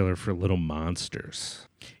watched the trailer for Little Monsters?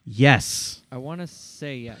 Yes. I want to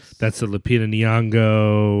say yes. That's the Lupita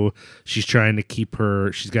Nyong'o. She's trying to keep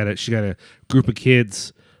her. She's got a group of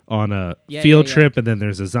kids on a Yeah, field yeah. trip, and then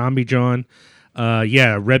there's a zombie John.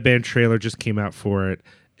 Red Band trailer just came out for it,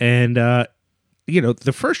 and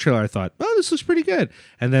the first trailer I thought, oh, this looks pretty good,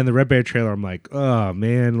 and then the Red Band trailer, I'm like, oh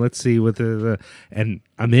man, let's see what and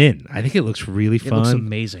I'm in. I think it looks really It looks fun.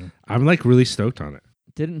 amazing. I'm like really stoked on it.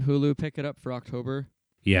 Didn't Hulu pick it up for October?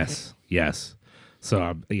 Yes. So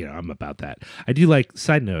I'm about that. I do like.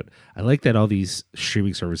 Side note, I like that all these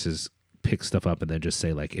streaming services pick stuff up and then just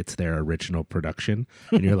say like it's their original production,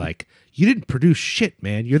 and you're like, you didn't produce shit,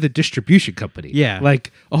 man. You're the distribution company. Yeah.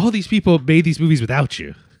 Like all these people made these movies without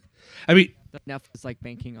you. I mean, Netflix is like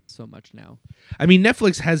banking on so much now.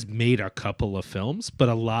 Netflix has made a couple of films, but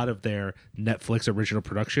a lot of their Netflix original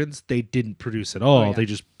productions they didn't produce at all. Oh, yeah. They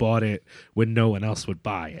just bought it when no one else would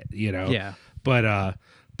buy it. Yeah.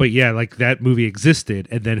 But yeah, like that movie existed,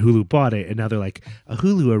 and then Hulu bought it, and now they're like a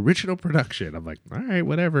Hulu original production. I'm like, all right,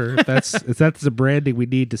 whatever. If that's the branding we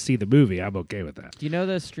need to see the movie, I'm okay with that. Do you know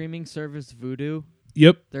the streaming service Vudu?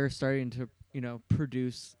 Yep. They're starting to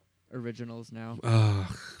produce originals now. Oh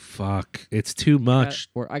fuck, it's too much.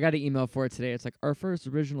 I got an email for it today. It's like our first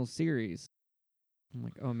original series. I'm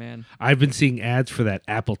like, oh man. I've been seeing ads for that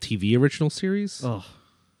Apple TV original series. Oh.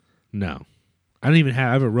 No, I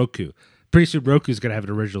have a Roku. Pretty soon Roku's gonna have an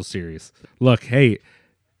original series. Look, hey,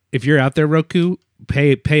 if you're out there, Roku,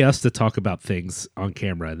 pay us to talk about things on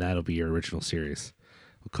camera, and that'll be your original series.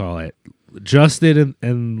 We'll call it Justin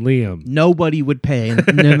and Liam. Nobody would pay and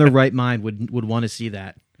in their right mind would want to see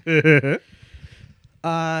that. The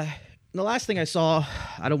last thing I saw,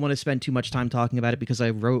 I don't want to spend too much time talking about it because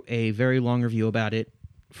I wrote a very long review about it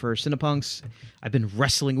for Cinepunks. I've been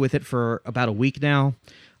wrestling with it for about a week now.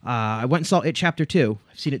 I went and saw It Chapter 2.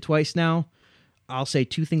 I've seen it twice now. I'll say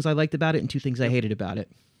 2 things I liked about it and 2 things I hated about it.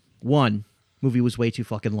 1, movie was way too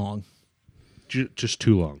fucking long. Just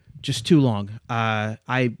too long. Just too long.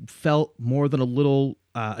 I felt more than a little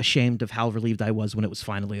ashamed of how relieved I was when it was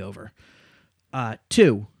finally over.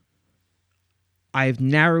 2, I've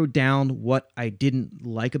narrowed down what I didn't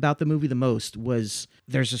like about the movie the most was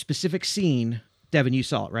there's a specific scene. Devin, you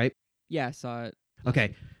saw it, right? Yeah, I saw it.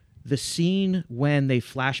 Okay. The scene when they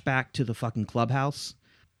flash back to the fucking clubhouse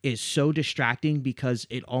is so distracting because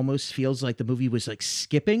it almost feels like the movie was like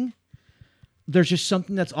skipping. There's just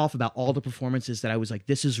something that's off about all the performances that I was like,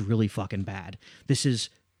 this is really fucking bad. This is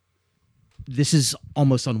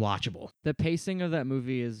almost unwatchable. The pacing of that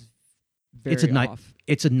movie is very It's a night. off.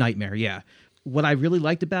 It's a nightmare. Yeah. What I really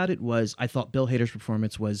liked about it was I thought Bill Hader's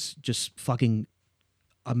performance was just fucking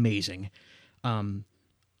amazing.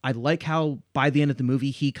 I like how by the end of the movie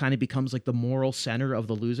he kind of becomes like the moral center of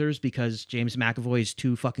the losers because James McAvoy is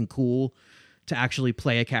too fucking cool to actually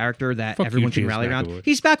play a character that Fuck you, everyone can James rally around. McAvoy.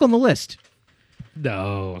 He's back on the list.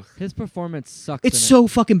 No. His performance sucks. It's in so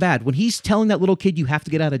fucking bad. When he's telling that little kid you have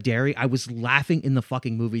to get out of dairy, I was laughing in the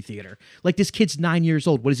fucking movie theater. Like this kid's 9 years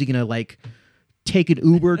old. What is he gonna like take an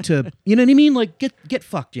Uber to you know what I mean? Like get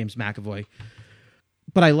fucked, James McAvoy.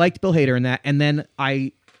 But I liked Bill Hader in that, and then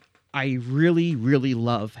I really, really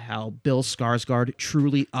love how Bill Skarsgård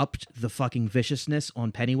truly upped the fucking viciousness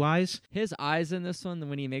on Pennywise. His eyes in this one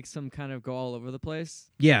when he makes them kind of go all over the place.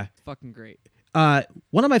 Yeah. Fucking great.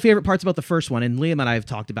 One of my favorite parts about the first one, and Liam and I have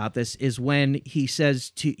talked about this, is when he says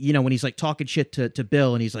to, when he's like talking shit to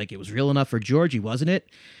Bill and he's like, it was real enough for Georgie, wasn't it?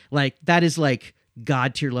 Like, that is like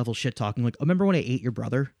God tier level shit talking. Like, remember when I ate your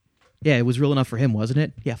brother? Yeah, it was real enough for him, wasn't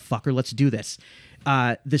it? Yeah, fucker, let's do this.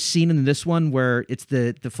 The scene in this one where it's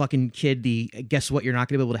the fucking kid, guess what, you're not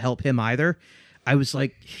going to be able to help him either. I was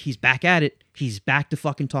like, he's back at it. He's back to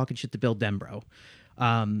fucking talking shit to Bill Denbrough.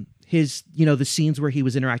 The scenes where he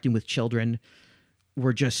was interacting with children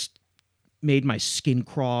were just made my skin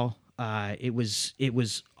crawl. It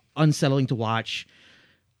was unsettling to watch.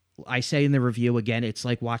 I say in the review again, it's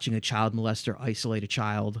like watching a child molester isolate a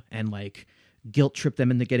child and like guilt trip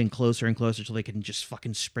them into getting closer and closer till they can just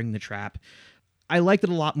fucking spring the trap. I liked it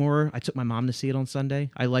a lot more. I took my mom to see it on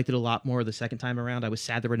Sunday. I liked it a lot more the second time around. I was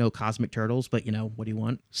sad there were no cosmic turtles, but you know, what do you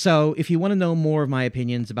want? So if you want to know more of my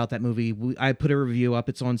opinions about that movie, I put a review up.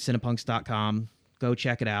 It's on cinepunks.com. Go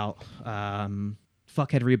check it out.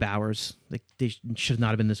 Fuck Henry Bowers. Like, they should not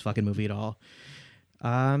have been in this fucking movie at all.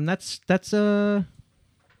 That's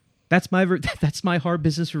my hard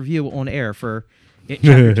business review on air for it,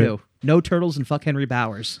 chapter 2. No turtles and fuck Henry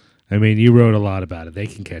Bowers. I mean, you wrote a lot about it. They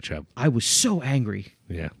can catch up. I was so angry.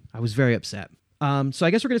 Yeah. I was very upset. So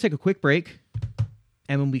I guess we're going to take a quick break.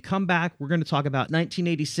 And when we come back, we're going to talk about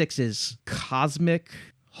 1986's cosmic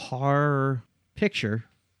horror picture,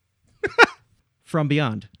 From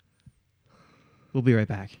Beyond. We'll be right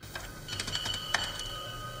back.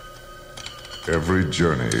 Every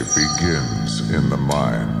journey begins in the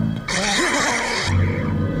mind.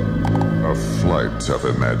 A flight of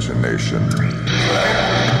imagination.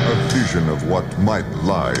 A vision of what might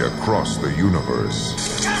lie across the universe.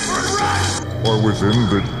 Or within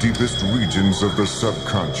the deepest regions of the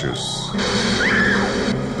subconscious.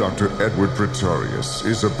 Dr. Edward Pretorius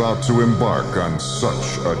is about to embark on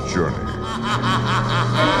such a journey.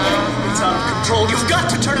 It's out of control. You've got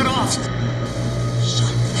to turn it off.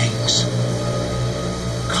 Something's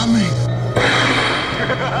coming.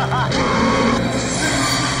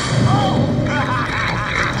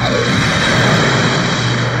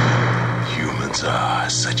 Humans are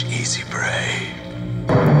such easy prey.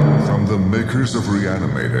 From the makers of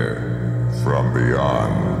Reanimator, From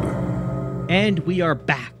Beyond. And we are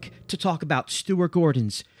back to talk about Stuart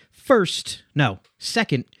Gordon's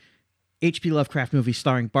second H.P. Lovecraft movie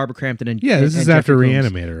starring Barbara Crampton and This is and after Jeffrey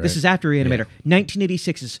Combs. Reanimator, right? This is after Reanimator.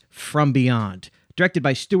 1986's From Beyond. Directed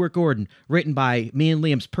by Stuart Gordon. Written by me and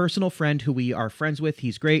Liam's personal friend who we are friends with.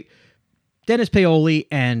 He's great. Dennis Paoli,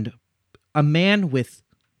 and a man with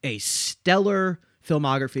a stellar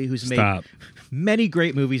filmography who's made many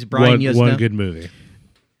great movies. Brian Yuzna. One good movie.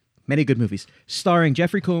 Many good movies. Starring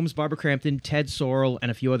Jeffrey Combs, Barbara Crampton, Ted Sorrell, and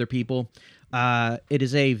a few other people. It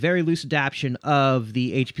is a very loose adaptation of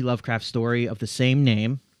the H.P. Lovecraft story of the same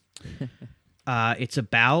name. It's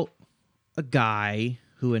about a guy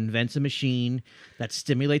who invents a machine that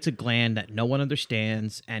stimulates a gland that no one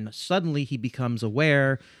understands, and suddenly he becomes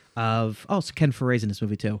aware of... Oh, so Ken Foray's in this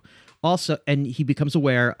movie too. Also, and he becomes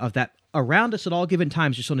aware of that around us at all given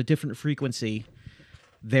times, just on a different frequency,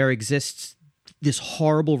 there exists this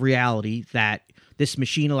horrible reality that this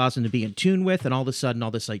machine allows him to be in tune with, and all of a sudden,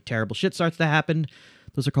 all this like terrible shit starts to happen.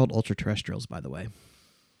 Those are called ultra-terrestrials, by the way.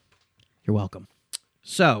 You're welcome.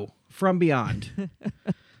 So, From Beyond.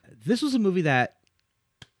 This was a movie that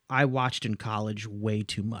I watched in college way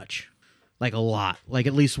too much. Like a lot. Like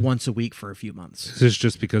at least once a week for a few months. Is this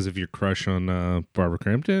just because of your crush on Barbara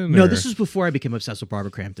Crampton? No, or- this is before I became obsessed with Barbara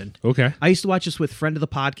Crampton. Okay. I used to watch this with friend of the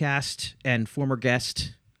podcast and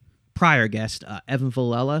prior guest, Evan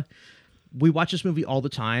Villella. We watch this movie all the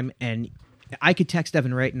time, and I could text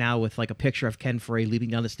Evan right now with like a picture of Ken Foree leaping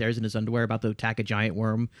down the stairs in his underwear about to attack a giant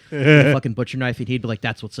worm with a fucking butcher knife, and he'd be like,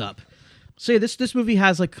 "That's what's up." So yeah, this movie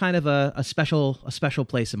has like kind of a special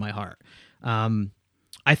place in my heart.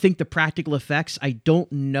 I think the practical effects, I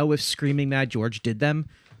don't know if Screaming Mad George did them,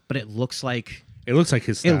 but it looks like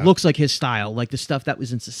his style. It looks like his style, like the stuff that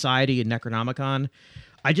was in Society and Necronomicon.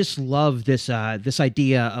 I just love this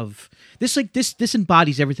idea of this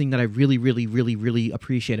embodies everything that I really, really, really, really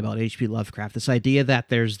appreciate about H.P. Lovecraft. This idea that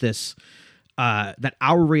there's this that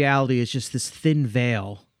our reality is just this thin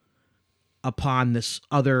veil upon this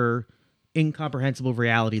other incomprehensible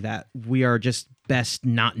reality that we are just best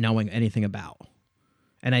not knowing anything about.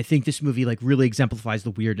 And I think this movie like really exemplifies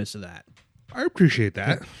the weirdness of that. I appreciate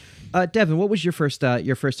that. Devin, what was your first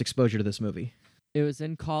exposure to this movie? It was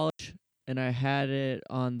in college, and I had it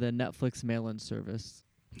on the Netflix mail-in service.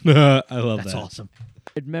 I love That's that. awesome.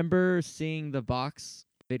 I remember seeing the box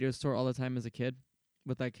video store all the time as a kid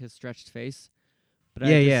with like his stretched face. But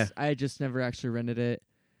I had just never actually rented it,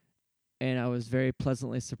 and I was very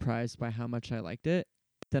pleasantly surprised by how much I liked it.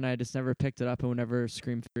 Then I just never picked it up, and whenever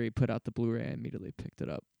Scream Theory put out the Blu-ray, I immediately picked it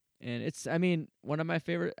up. And it's, I mean, one of my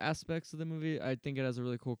favorite aspects of the movie. I think it has a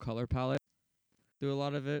really cool color palette through a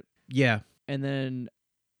lot of it. Yeah. And then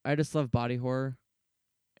I just love body horror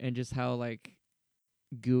and just how like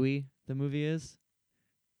gooey the movie is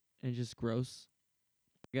and just gross.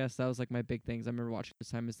 I guess that was like my big things I remember watching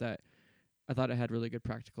this time, is that I thought it had really good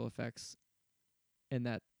practical effects, and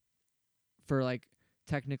that for like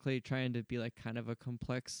technically trying to be like kind of a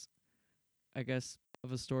complex I guess,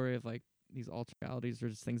 of a story of like these alternate realities or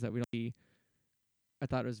just things that we don't see. I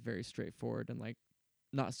thought it was very straightforward and like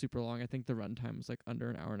not super long. I think the runtime was like under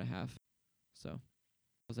an hour and a half. So I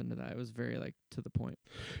was into that. It was very like to the point.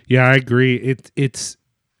 Yeah, I agree. It's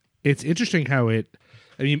interesting how it.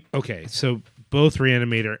 I mean, okay, so both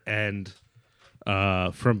Reanimator and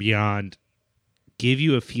From Beyond give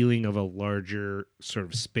you a feeling of a larger sort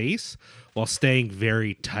of space while staying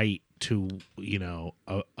very tight to, you know,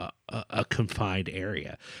 a confined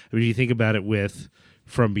area. I mean, you think about it with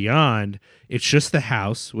From Beyond, it's just the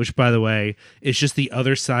house, which, by the way, is just the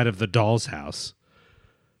other side of the doll's house,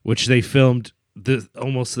 which they filmed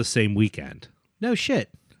almost the same weekend. No shit.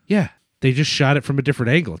 Yeah, they just shot it from a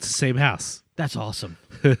different angle. It's the same house. That's awesome.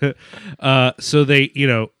 So they, you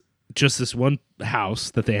know, just this one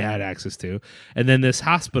house that they had access to, and then this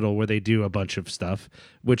hospital where they do a bunch of stuff,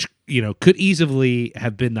 which, you know, could easily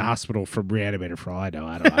have been the hospital from Reanimator for all I know.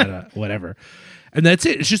 I don't whatever. And that's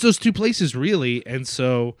it. It's just those two places, really. And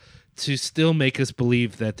so to still make us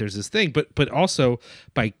believe that there's this thing, but also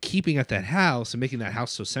by keeping at that house and making that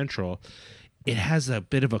house so central, it has a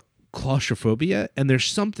bit of a claustrophobia. And there's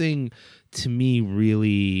something to me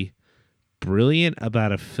really brilliant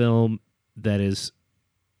about a film that is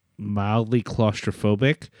mildly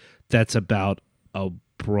claustrophobic that's about a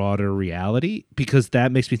broader reality, because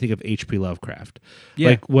that makes me think of H.P. Lovecraft. Yeah.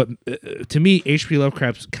 Like what to me, H.P.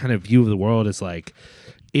 Lovecraft's kind of view of the world is like,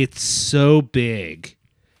 it's so big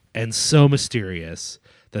and so mysterious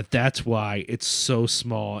that's why it's so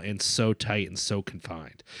small and so tight and so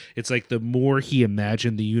confined. It's like the more he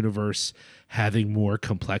imagined the universe having more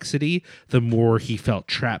complexity, the more he felt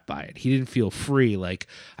trapped by it. He didn't feel free, like,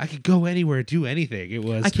 I could go anywhere, do anything. It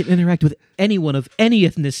was, I can interact with anyone of any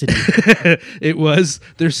ethnicity. it was,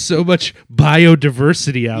 there's so much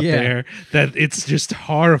biodiversity out Yeah. there that it's just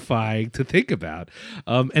horrifying to think about.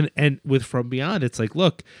 And with From Beyond, it's like,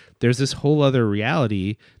 look, there's this whole other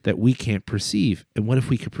reality that we can't perceive. And what if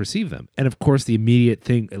we could perceive them? And of course, the immediate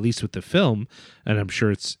thing, at least with the film, and I'm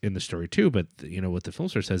sure it's in the story too, but you know what the film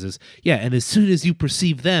star says is, yeah, and as soon as you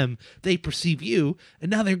perceive them, they perceive you,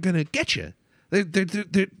 and now they're gonna get you.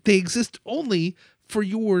 They exist only for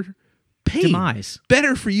your pain. Demise.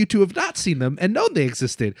 Better for you to have not seen them and known they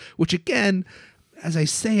existed. Which again, as I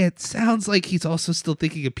say it, sounds like he's also still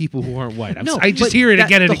thinking of people who aren't white. I just but hear it that-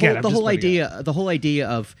 again and the again. Whole, the whole idea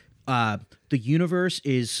of the universe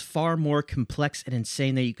is far more complex and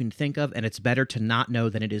insane than you can think of, and it's better to not know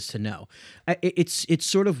than it is to know. It's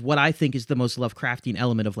sort of what I think is the most Lovecraftian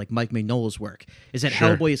element of like Mike Mignola's work, is that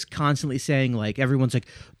Sure. Hellboy is constantly saying, like, everyone's like,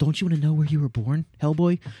 don't you want to know where you were born,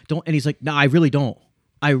 Hellboy? Don't. And he's like, no, I really don't.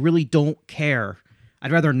 I really don't care.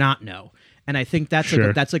 I'd rather not know. And I think that's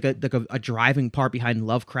Sure. like a driving part behind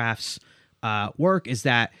Lovecraft's work, is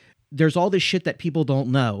that there's all this shit that people don't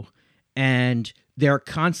know, and they're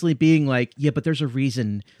constantly being like, yeah, but there's a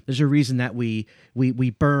reason. There's a reason that we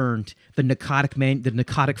burned the narcotic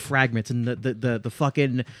fragments and the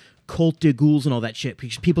fucking Cult de Ghouls and all that shit,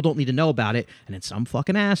 because people don't need to know about it. And then some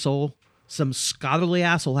fucking asshole, some scholarly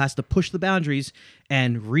asshole, has to push the boundaries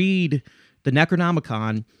and read the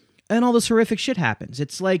Necronomicon, and all this horrific shit happens.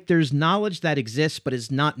 It's like there's knowledge that exists but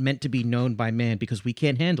is not meant to be known by man because we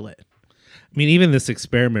can't handle it. I mean, even this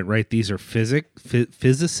experiment, right? These are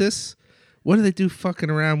physicists. What do they do fucking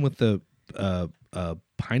around with the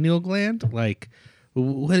pineal gland? Like,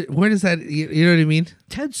 where does that, you know what I mean?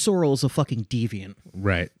 Ted Sorrell is a fucking deviant.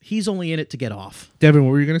 Right. He's only in it to get off. Devin, what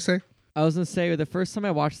were you going to say? I was gonna say the first time I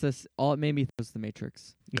watched this, all it made me think was The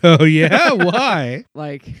Matrix. Oh, yeah? Why?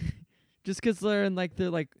 Like, just because they're like,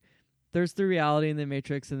 there's the reality in the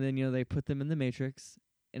Matrix, and then they put them in the Matrix,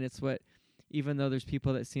 and it's what, even though there's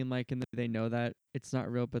people that seem like and they know that it's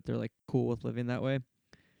not real, but they're like cool with living that way.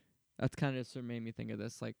 That's kind of sort of made me think of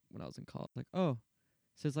this, like when I was in college, like, oh,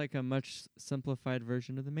 this is like a much simplified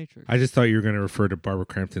version of the Matrix. I just thought you were going to refer to Barbara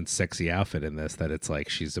Crampton's sexy outfit in this, that it's like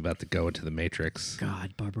she's about to go into the Matrix.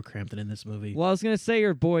 God, Barbara Crampton in this movie. Well, I was gonna say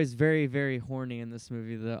your boy's very, very horny in this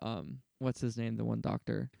movie. The what's his name? The one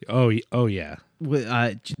doctor. Oh yeah.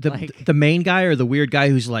 The main guy or the weird guy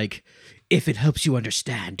who's like, if it helps you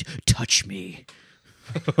understand, touch me.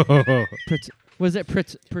 Was it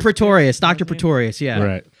Pretorius, Dr. Pretorius, yeah.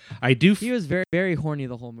 Right. I do. He was very, very horny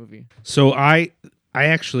the whole movie. So I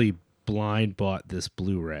actually blind bought this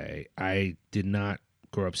Blu-ray. I did not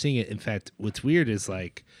grow up seeing it. In fact, what's weird is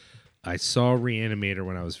like I saw Reanimator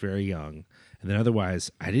when I was very young, and then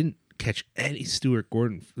otherwise I didn't catch any Stuart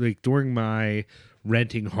Gordon like during my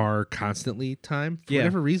renting horror constantly time. For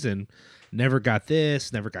whatever reason, never got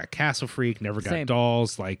this, never got Castle Freak, never got Same.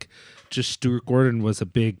 Dolls. Like, just Stuart Gordon was a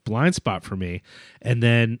big blind spot for me. And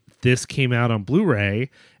then this came out on Blu-ray,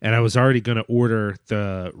 and I was already going to order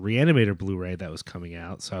the Reanimator Blu-ray that was coming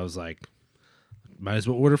out. So I was like, might as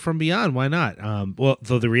well order From Beyond. Why not? Well,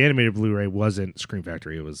 though the Reanimator Blu-ray wasn't Scream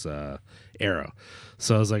Factory, it was Arrow.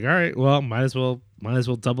 So I was like, all right, well, might as well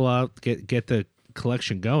double out, get the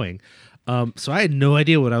collection going. So I had no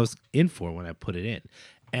idea what I was in for when I put it in.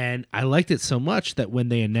 And I liked it so much that when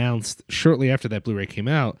they announced shortly after that Blu-ray came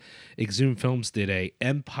out, Exhumed Films did a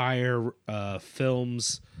Empire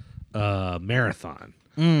Films marathon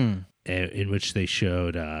in which they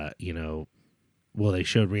showed, they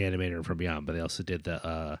showed Reanimator and From Beyond, but they also did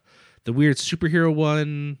the weird superhero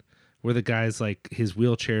one where the guy's like his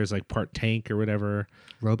wheelchair is like part tank or whatever.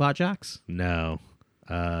 Robot Jocks? No.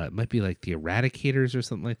 It might be like the Eradicators or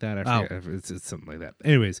something like that. I forget. It's something like that.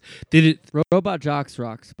 Anyways, did it? Robot Jocks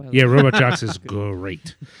rocks. By the Yeah, way. Robot Jocks is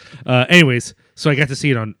great. Anyways, so I got to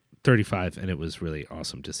see it on 35, and it was really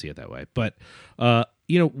awesome to see it that way. But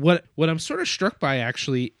what I'm sort of struck by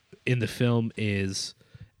actually in the film is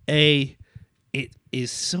it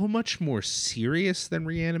is so much more serious than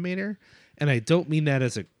Reanimator, and I don't mean that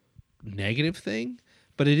as a negative thing.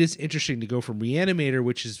 But it is interesting to go from Reanimator,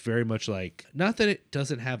 which is very much like, not that it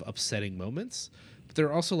doesn't have upsetting moments, but there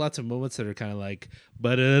are also lots of moments that are kind of like,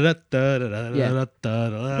 like,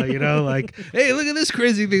 hey, look at this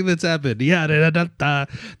crazy thing that's happened. Yeah,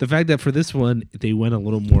 the fact that for this one, they went a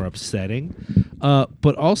little more upsetting.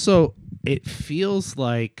 But also, it feels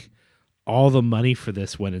like all the money for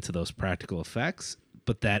this went into those practical effects.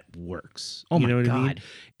 But that works. Oh, you know my what God. I mean?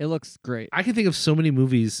 It looks great. I can think of so many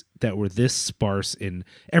movies that were this sparse in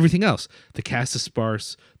everything else. The cast is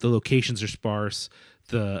sparse, the locations are sparse,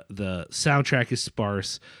 the soundtrack is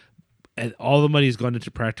sparse, and all the money's gone into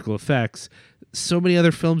practical effects. So many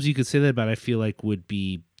other films you could say that about, I feel like would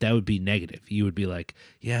be negative. You would be like,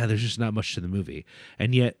 yeah, there's just not much to the movie.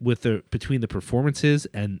 And yet between the performances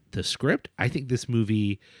and the script, I think this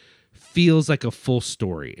movie feels like a full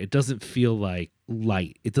story. It doesn't feel like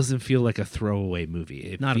light. It doesn't feel like a throwaway movie.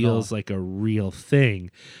 It Not at feels all. like a real thing.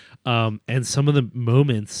 And some of the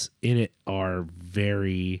moments in it are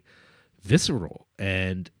very visceral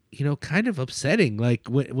and, kind of upsetting. Like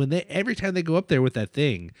when every time they go up there with that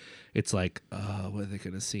thing, it's like, oh, what are they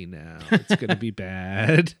going to see now? It's going to be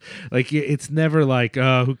bad. Like, it's never like,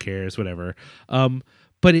 oh, who cares? Whatever.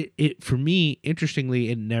 But it for me,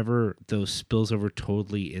 interestingly, it never though spills over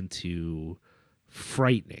totally into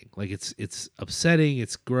frightening. Like it's upsetting,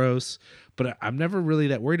 it's gross, but I'm never really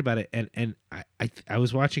that worried about it. And I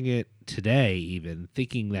was watching it today, even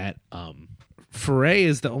thinking that Foray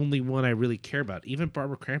is the only one I really care about. Even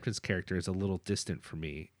Barbara Crampton's character is a little distant for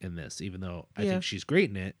me in this, even though I think she's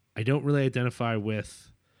great in it. I don't really identify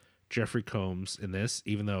with Jeffrey Combs in this,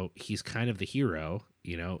 even though he's kind of the hero.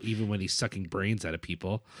 Even when he's sucking brains out of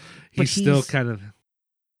people, he's still kind of.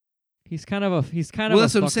 He's kind of a. Well,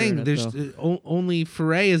 that's what I'm fucker in saying. it, There's though. only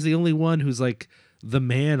Foray is the only one who's like the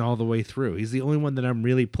man all the way through. He's the only one that I'm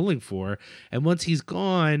really pulling for. And once he's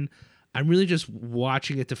gone, I'm really just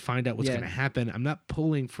watching it to find out what's going to happen. I'm not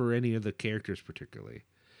pulling for any of the characters particularly.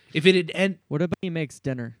 If it had end, What about he makes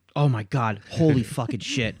dinner? Oh my God. Holy fucking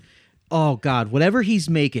shit. Oh God. Whatever he's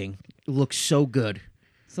making looks so good.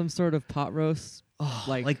 Some sort of pot roast,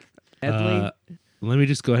 like Edley? let me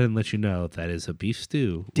just go ahead and let you know that is a beef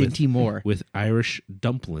stew Dinty Moore. with Irish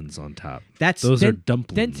dumplings on top. Those are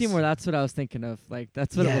dumplings. Dinty Moore, that's what I was thinking of. Like,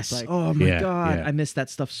 that's what it looks like. Oh my Yeah, God. yeah. I miss that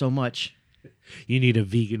stuff so much. You need a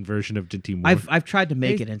vegan version of Dinty Moore. I've tried to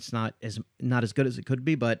make it and it's not as good as it could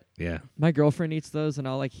be, but yeah. My girlfriend eats those, and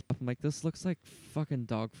I'm like, this looks like fucking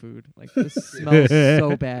dog food. Like, this smells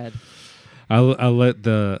so bad. I'll let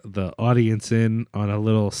the audience in on a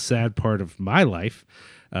little sad part of my life.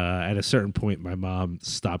 At a certain point, my mom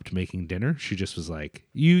stopped making dinner. She just was like,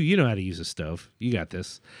 you know how to use a stove. You got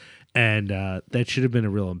this. And that should have been a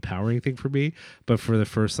real empowering thing for me. But for the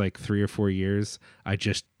first 3 or 4 years, I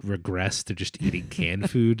just regressed to just eating canned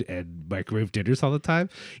food and microwave dinners all the time,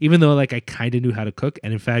 even though I kind of knew how to cook.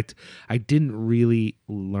 And in fact, I didn't really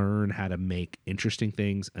learn how to make interesting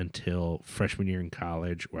things until freshman year in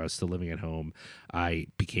college, where I was still living at home. I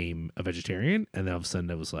became a vegetarian. And then all of a sudden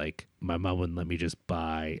it was like, my mom wouldn't let me just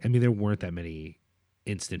buy. I mean, there weren't that many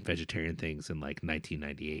instant vegetarian things in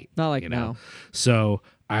 1998. Not like now. So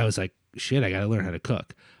I was like, shit, I got to learn how to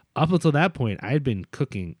cook. Up until that point, I had been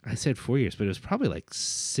cooking, I said 4 years, but it was probably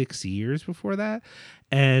 6 years before that.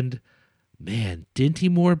 And man, Dinty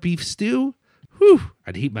Moore beef stew, whew,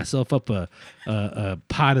 I'd heat myself up a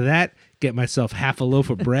pot of that, get myself half a loaf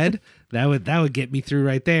of bread. That would get me through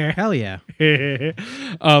right there. Hell yeah.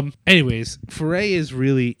 Anyways, Foray is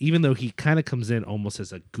really, even though he kind of comes in almost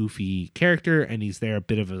as a goofy character, and he's there a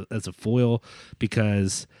bit of as a foil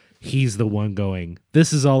because he's the one going,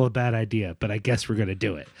 this is all a bad idea, but I guess we're gonna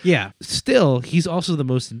do it. Yeah. Still, he's also the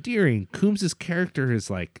most endearing. Coombs' character is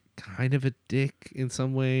like kind of a dick in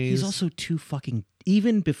some ways. He's also too fucking,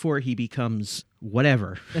 even before he becomes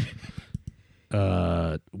whatever.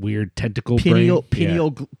 Weird tentacle Pineal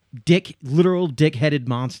brain. literal dick-headed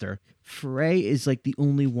monster. Foray is like the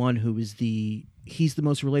only one who is he's the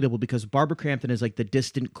most relatable because Barbara Crampton is like the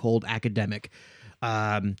distant, cold academic.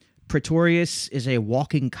 Pretorius is a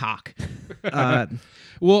walking cock.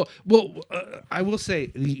 Well, I will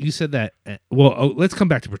say you said that. Let's come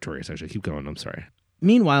back to Pretorius. Actually, keep going. I'm sorry.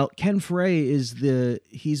 Meanwhile, Ken Foray is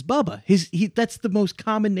he's Bubba. That's the most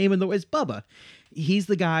common name in the is Bubba. He's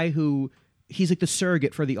the guy who he's like the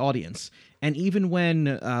surrogate for the audience. And even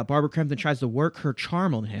when Barbara Crampton tries to work her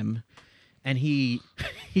charm on him, and he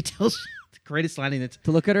tells the greatest line in it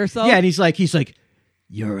To look at herself? yeah, and he's like,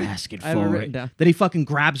 you're asking I have it for written it. down. Then he fucking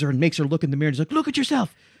grabs her and makes her look in the mirror. And he's like, look at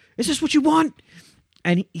yourself. Is this what you want?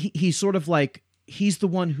 And he's sort of like, he's the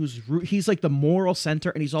one he's like the moral center,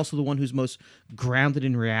 and he's also the one who's most grounded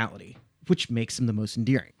in reality, which makes him the most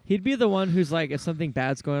endearing. He'd be the one who's like, if something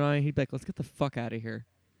bad's going on, he'd be like, let's get the fuck out of here.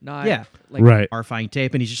 Not Yeah. like Right. Horrifying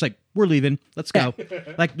tape, and he's just like, we're leaving. Let's go.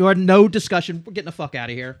 Like, no discussion. We're getting the fuck out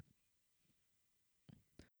of here.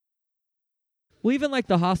 Well, even like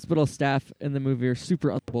the hospital staff in the movie are super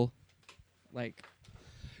unlikable. Like,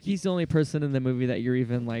 he's the only person in the movie that you're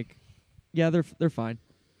even like, yeah, they're fine.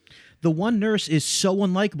 The one nurse is so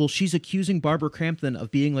unlikable, she's accusing Barbara Crampton of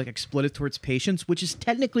being like exploitive towards patients, which is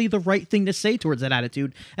technically the right thing to say towards that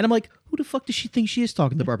attitude. And I'm like, who the fuck does she think she is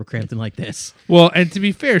talking to Barbara Crampton like this? Well, and to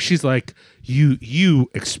be fair, she's like, you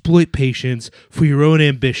exploit patients for your own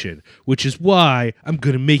ambition, which is why I'm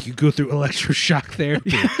going to make you go through electroshock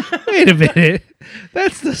therapy. Wait a minute.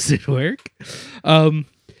 That doesn't work.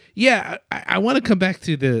 Yeah, I want to come back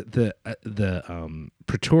to the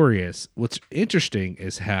Pretorius. What's interesting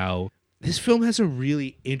is how this film has a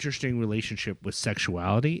really interesting relationship with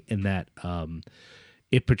sexuality in that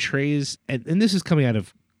it portrays, and this is coming out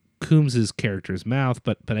of Coombs' character's mouth,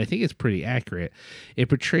 but I think it's pretty accurate. It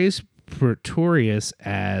portrays Pretorius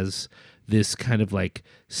as this kind of like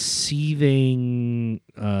seething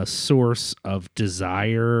source of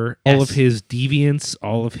desire. Yes. All of his deviance,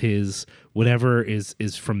 all of his whatever is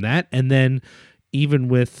from that. And then even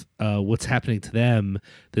with what's happening to them,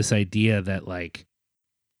 this idea that like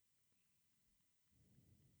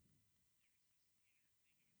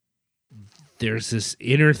there's this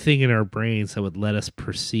inner thing in our brains that would let us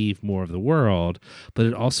perceive more of the world, but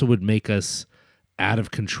it also would make us out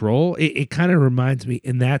of control. It kind of reminds me,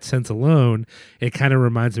 in that sense alone, it kind of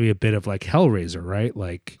reminds me a bit of like Hellraiser, right?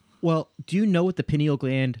 Like, Well, do you know what the pineal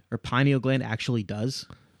gland actually does?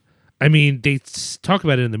 I mean, they talk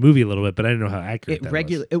about it in the movie a little bit, but I don't know how accurate that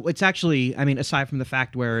was. It's actually, I mean, aside from the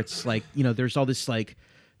fact where it's like, you know, there's all this like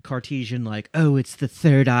Cartesian, like, oh, it's the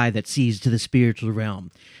third eye that sees to the spiritual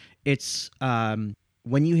realm. It's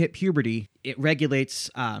when you hit puberty, it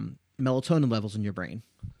regulates melatonin levels in your brain.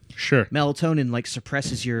 Sure. Melatonin like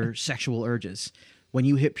suppresses your sexual urges. When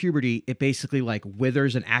you hit puberty, it basically like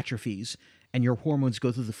withers and atrophies, and your hormones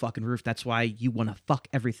go through the fucking roof. That's why you want to fuck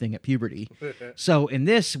everything at puberty. So in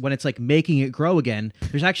this, when it's like making it grow again,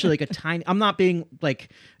 there's actually like a tiny, I'm not being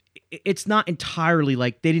like, it's not entirely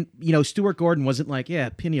like they didn't, you know, Stuart Gordon wasn't like, yeah,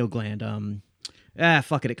 pineal gland,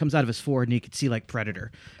 fuck it, it comes out of his forehead and you could see like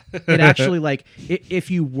Predator. It actually like,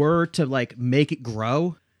 if you were to like make it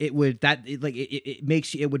grow, it would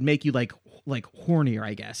it would make you like hornier,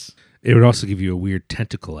 I guess. It would also give you a weird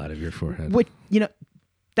tentacle out of your forehead. Which, you know,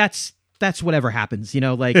 that's whatever happens, you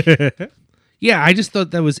know, like. Yeah, I just thought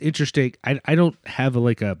that was interesting. I don't have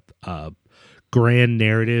a grand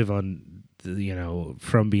narrative on you know,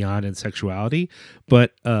 From Beyond and sexuality,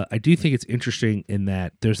 but I do think it's interesting in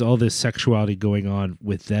that there's all this sexuality going on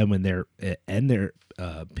with them and their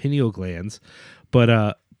pineal glands,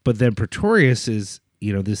 but then Pretorius is,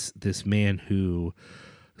 you know, this man who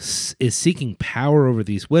is seeking power over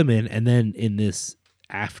these women, and then in this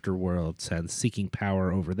afterworld sense seeking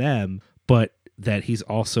power over them, but that he's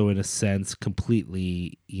also in a sense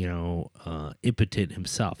completely, you know, impotent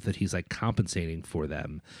himself, that he's like compensating for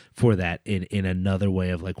them for that in another way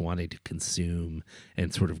of like wanting to consume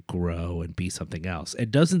and sort of grow and be something else. It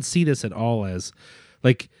doesn't see this at all as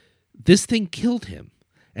like this thing killed him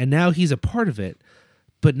and now he's a part of it,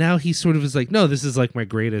 but now he sort of is like, no, this is like my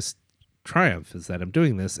greatest triumph is that I'm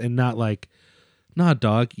doing this, and not like, nah,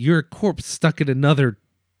 dog, you're a corpse stuck in another,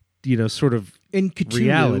 sort of In Cthulhu,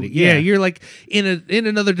 reality. Yeah, you're like in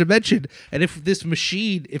another dimension. And if this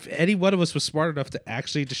machine, if any one of us was smart enough to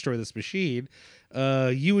actually destroy this machine,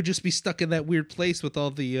 you would just be stuck in that weird place with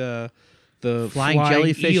all the flying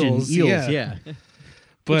jellyfish eels. and eels. Yeah.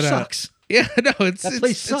 But Which sucks. Yeah, no, it's That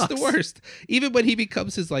place it's sucks. the worst. Even when he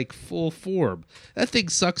becomes his like full form, that thing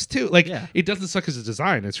sucks too. Like Yeah. it doesn't suck as a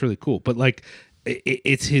design; it's really cool. But like,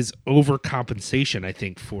 it's his overcompensation, I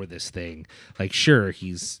think, for this thing. Like, sure,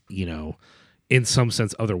 he's in some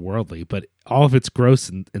sense otherworldly, but all of it's gross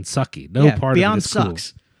and sucky. No Yeah, part Beyond of it is cool.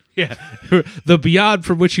 sucks. Yeah, the beyond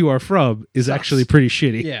from which you are from is Sucks. actually pretty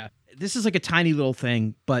shitty. Yeah. This is like a tiny little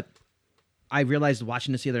thing, but I realized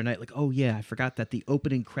watching this the other night, like, oh yeah, I forgot that the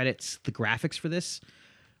opening credits, the graphics for this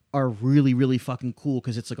are really, really fucking cool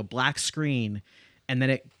because it's like a black screen, and then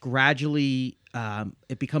it gradually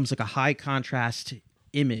it becomes like a high contrast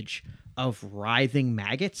image of writhing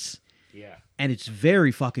maggots, Yeah. and it's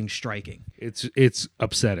very fucking striking. It's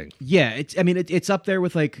upsetting. Yeah, it's up there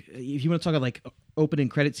with like, if you want to talk about like opening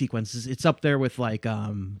credit sequences, it's up there with like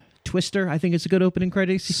Twister. I think it's a good opening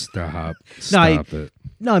credit sequence. Stop it.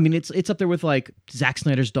 No, I mean it's up there with like Zack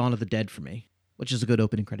Snyder's Dawn of the Dead for me, which is a good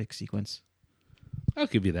opening credit sequence. I'll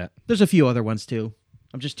give you that. There's a few other ones too.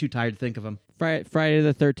 I'm just too tired to think of them. Friday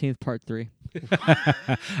the 13th Part 3.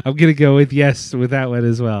 I'm gonna go with yes with that one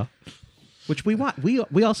as well. Which we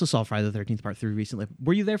also saw Friday the 13th Part 3 recently.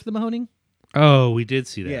 Were you there for the Mahoning? Oh, we did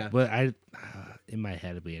see that. Yeah. But I, in my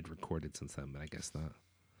head, we had recorded since then, but I guess not.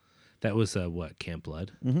 That was what, Camp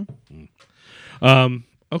Blood? Mm-hmm.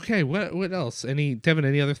 Okay. What else? Devin?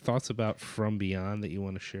 Any other thoughts about From Beyond that you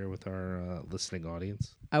want to share with our listening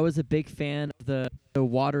audience? I was a big fan of the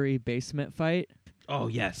watery basement fight. Oh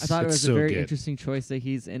yes. I thought it It's was so a very good. interesting choice that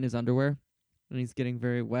he's in his underwear and he's getting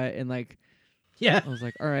very wet, and like Yeah. I was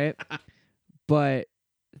like, all right. But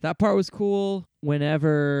that part was cool.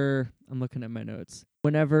 Whenever I'm looking at my notes,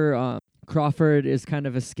 whenever Crawford is kind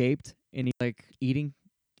of escaped and he's like eating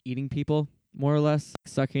people more or less,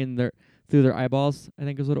 sucking through their eyeballs, I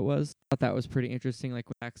think is what it was. I thought that was pretty interesting. Like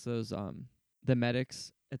when he attacks those the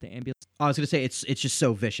medics at the ambulance, I was gonna say it's just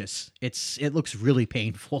so vicious. It looks really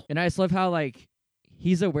painful. and I just love how like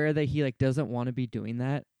he's aware that he like doesn't want to be doing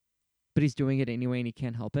that, but he's doing it anyway and he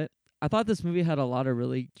can't help it. I thought this movie had a lot of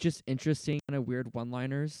really just interesting kind of weird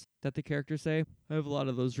one-liners that the characters say. I have a lot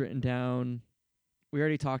of those written down. We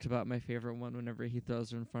already talked about my favorite one whenever he throws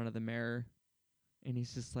her in front of the mirror and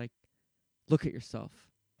he's just like, look at yourself.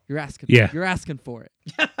 You're asking for it.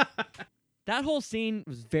 That whole scene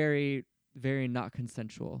was very, very not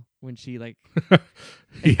consensual when she like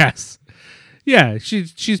Yes. Yeah,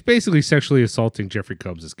 she's basically sexually assaulting Jeffrey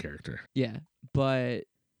Combs' character. yeah, but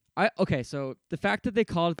so the fact that they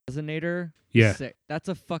called it Designator, Yeah. sick. That's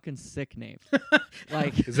a fucking sick name.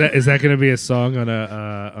 Like Is that going to be a song on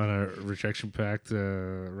a Rejection Pact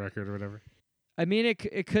record or whatever? I mean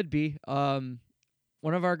it could be.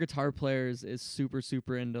 One of our guitar players is super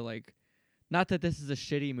super into like, not that this is a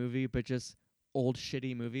shitty movie, but just old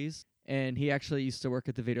shitty movies. And he actually used to work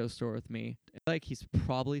at the video store with me. Like he's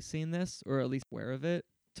probably seen this or at least aware of it.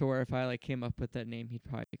 To where if I like came up with that name, he'd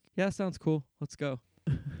probably yeah, sounds cool. Let's go.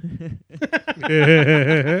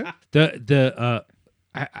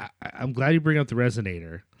 I'm glad you bring up the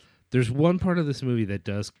Resonator. There's one part of this movie that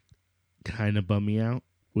does kind of bum me out,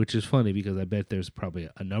 which is funny because I bet there's probably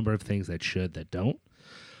a number of things that don't.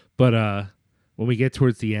 But when we get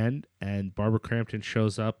towards the end and Barbara Crampton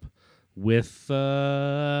shows up with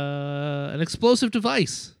an explosive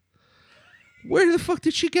device, where the fuck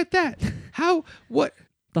did she get that? How? What?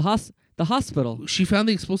 The hospital. She found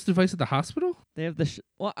the explosive device at the hospital? They have the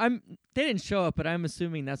they didn't show up, but I'm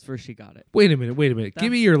assuming that's where she got it. Wait a minute.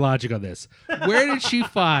 Give me your logic on this. Where did she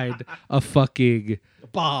find a fucking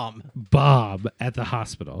Bomb. bomb at the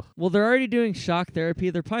hospital? Well, they're already doing shock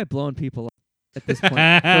therapy. They're probably blowing people up at this point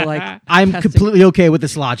for like I'm testing, completely okay with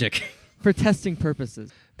this logic. for testing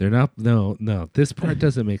purposes. They're not. No. This part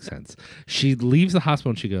doesn't make sense. She leaves the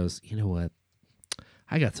hospital and she goes, you know what?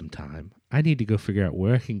 I got some time. I need to go figure out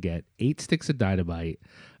where I can get 8 sticks of dynamite,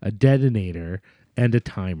 a detonator, and a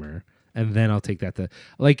timer. And then I'll take that to...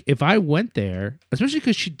 Like, if I went there, especially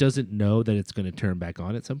because she doesn't know that it's going to turn back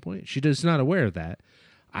on at some point. She's not aware of that.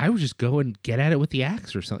 I would just go and get at it with the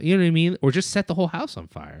axe or something. You know what I mean? Or just set the whole house on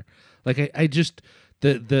fire. Like, I just...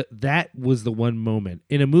 That was the one moment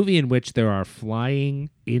in a movie in which there are flying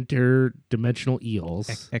interdimensional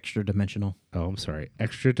eels. Extra dimensional. Oh, I'm sorry.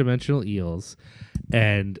 Extra dimensional eels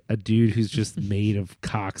and a dude who's just made of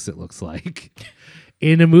cocks, it looks like.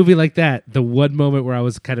 In a movie like that, the one moment where I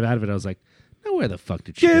was kind of out of it, I was like, no, where the fuck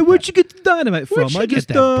did she get Where'd that? you get the dynamite Where'd from? she I get just,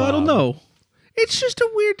 that I don't bomb? know. It's just a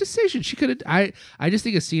weird decision. She could have. I just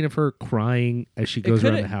think a scene of her crying as she goes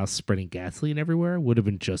around the house spreading gasoline everywhere would have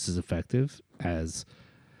been just as effective as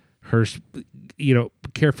her,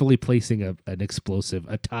 carefully placing an explosive,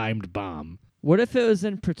 a timed bomb. What if it was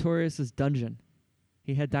in Pretorius's dungeon?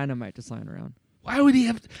 He had dynamite just lying around. Why would he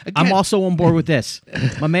have? Again, I'm also on board with this.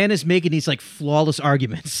 My man is making these like flawless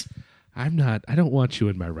arguments. I'm not. I don't want you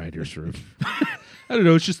in my writer's room. I don't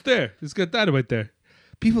know. It's just there. It's got dynamite there.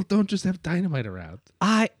 People don't just have dynamite around.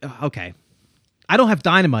 Okay. I don't have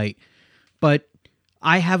dynamite, but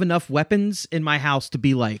I have enough weapons in my house to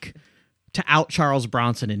be like, to out Charles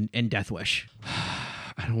Bronson in Death Wish.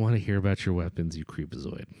 I don't want to hear about your weapons, you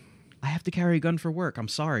creepazoid. I have to carry a gun for work. I'm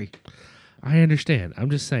sorry. I understand. I'm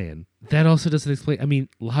just saying. That also doesn't explain. I mean,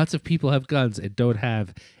 lots of people have guns and don't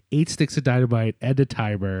have 8 sticks of dynamite and a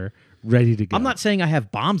timer ready to go. I'm not saying I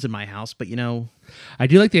have bombs in my house, but I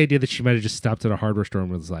do like the idea that she might have just stopped at a hardware store and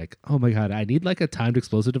was like, oh my God, I need like a timed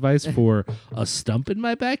explosive device for a stump in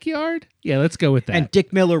my backyard. Yeah, let's go with that. And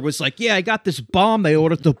Dick Miller was like, yeah, I got this bomb they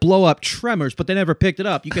ordered to blow up Tremors, but they never picked it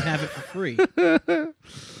up. You can have it for free.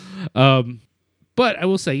 But I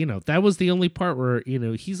will say, that was the only part where,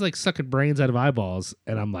 he's like sucking brains out of eyeballs.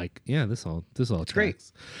 And I'm like, yeah, this all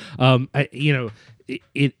tracks.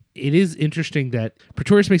 It is interesting that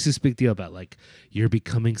Pretorius makes this big deal about like, you're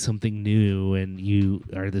becoming something new and you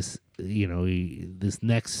are this, this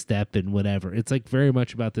next step and whatever. It's like very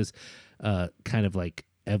much about this kind of like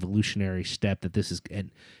evolutionary step that this is.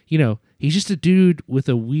 And, he's just a dude with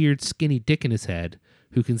a weird skinny dick in his head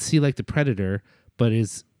who can see like the Predator, but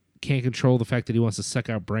can't control the fact that he wants to suck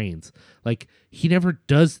out brains. Like he never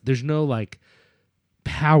does. There's no like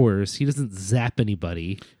powers. He doesn't zap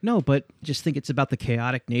anybody. No, but just think it's about the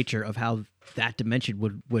chaotic nature of how that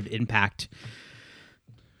dimension would impact.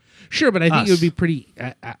 Sure, but I think us. it would be pretty.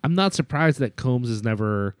 I'm not surprised that Combs is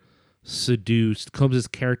never seduced. Combs'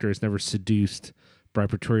 character is never seduced by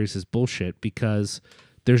Pretorius's bullshit because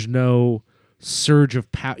there's no surge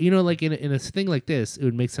of power. Like in a thing like this, it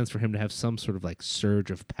would make sense for him to have some sort of like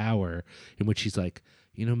surge of power in which he's like,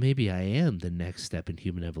 maybe I am the next step in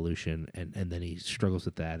human evolution, and then he struggles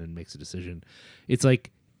with that and makes a decision. It's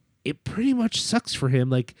like it pretty much sucks for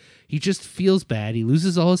him. Like he just feels bad. He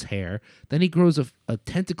loses all his hair. Then he grows a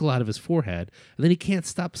tentacle out of his forehead, and then he can't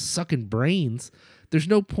stop sucking brains. There's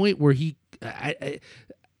no point where he.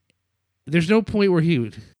 There's no point where he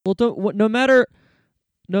would. Well, no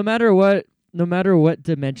matter what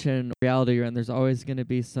dimension reality you're in, there's always going to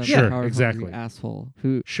be some power exactly asshole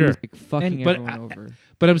who's like fucking everyone over.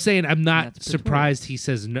 But I'm saying I'm not surprised he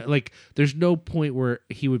says no. Like, there's no point where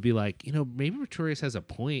he would be like, maybe Pretorius has a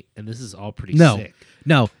point, and this is all pretty sick.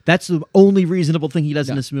 No, that's the only reasonable thing he does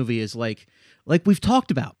in this movie is like we've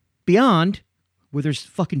talked about Beyond, where there's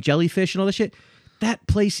fucking jellyfish and all this shit. That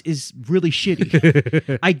place is really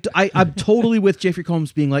shitty. I'm totally with Jeffrey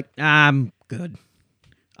Combs being like, I'm good.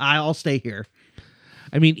 I'll stay here.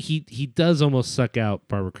 I mean, he does almost suck out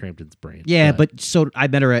Barbara Crampton's brain. Yeah, but so I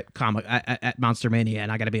met her at Monster Mania,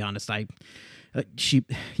 and I got to be honest, she.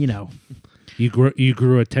 You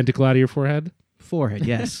grew a tentacle out of your forehead? Forehead,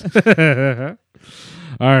 yes.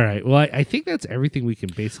 All right. Well, I think that's everything we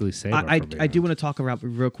can basically say. I do want to talk about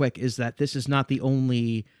real quick is that this is not the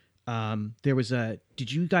only. There was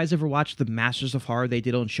did you guys ever watch the Masters of Horror they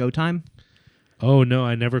did on Showtime? Oh no,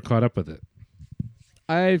 I never caught up with it.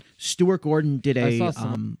 Stuart Gordon did a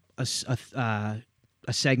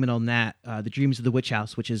segment on that, The Dreams of the Witch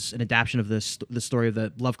House, which is an adaptation of the story of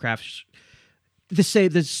the Lovecraft, the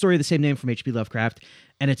story of the same name from H.P. Lovecraft,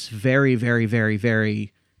 and it's very, very, very,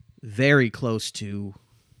 very, very close to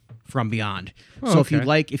From Beyond. So if you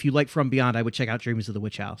like From Beyond, I would check out Dreams of the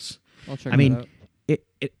Witch House. I'll check it out.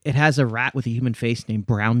 It has a rat with a human face named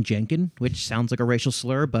Brown Jenkin, which sounds like a racial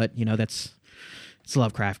slur, but it's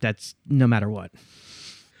Lovecraft. That's no matter what.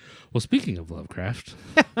 Well, speaking of Lovecraft,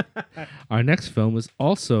 our next film is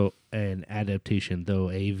also an adaptation, though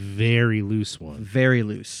a very loose one. Very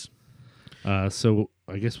loose. So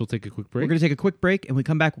I guess we'll take a quick break. We're going to take a quick break, and when we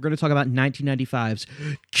come back, we're going to talk about 1995's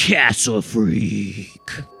Castle Freak.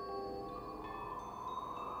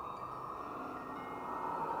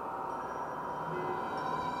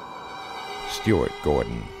 Stuart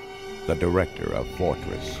Gordon, the director of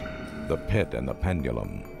Fortress, The Pit and the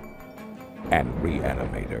Pendulum, and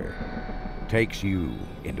Reanimator, takes you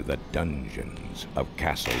into the dungeons of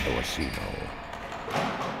Castle d'Orsino.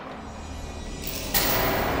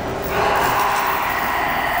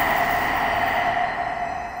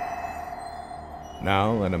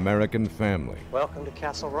 Now an American family Welcome to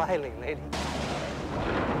Castle Riley, lady.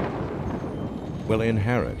 will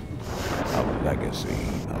inherit a legacy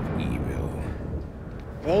of evil.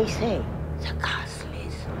 They say The castle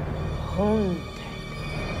is haunted.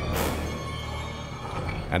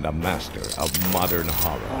 And a master of modern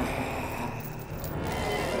horror.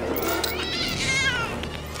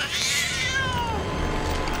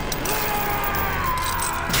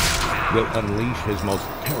 Will unleash his most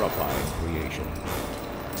terrifying creation.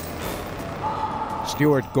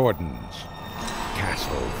 Stuart Gordon's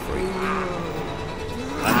Castle Freak.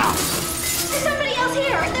 There's somebody else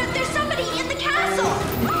here! There's somebody in the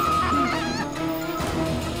castle!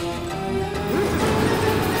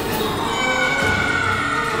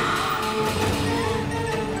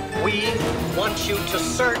 We want you to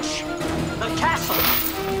search the castle.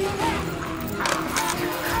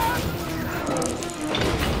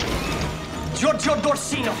 Giorgio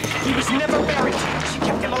Dorsino. He was never buried. She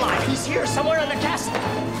kept him alive. He's here somewhere in the castle.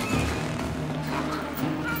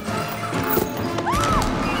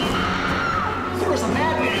 There is a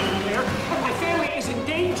madman in here, and my family is in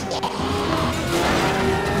danger.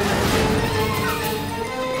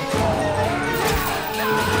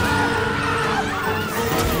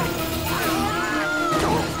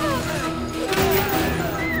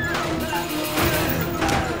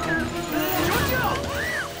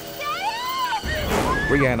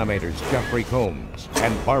 Reanimators Jeffrey Combs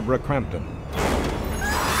and Barbara Crampton.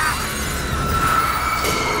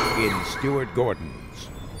 In Stuart Gordon's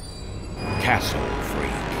Castle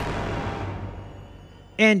Freak.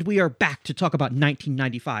 And we are back to talk about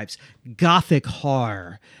 1995's gothic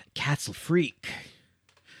horror, Castle Freak.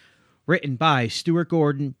 Written by Stuart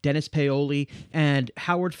Gordon, Dennis Paoli, and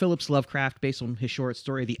Howard Phillips Lovecraft, based on his short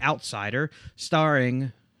story The Outsider,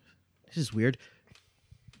 starring, this is weird,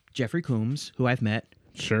 Jeffrey Combs, who I've met,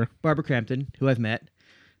 Sure. Barbara Crampton, who I've met,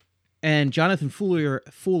 and Jonathan Fuller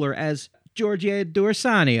as Giorgio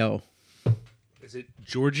Dorsano. Is it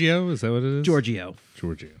Giorgio? Is that what it is? Giorgio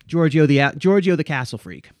the Castle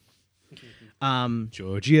Freak.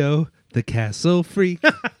 Giorgio the Castle Freak.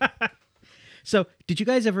 So, did you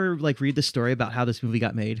guys ever read the story about how this movie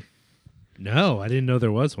got made? No, I didn't know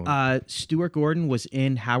there was one. Stuart Gordon was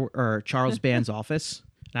in Charles Band's office.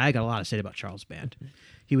 And I got a lot to say about Charles Band.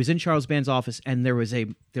 He was in Charles Band's office, and there was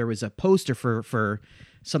a poster for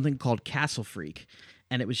something called Castle Freak,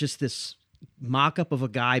 and it was just this mock-up of a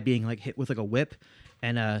guy being hit with a whip,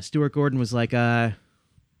 and Stuart Gordon was like, "The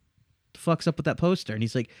fuck's up with that poster?" And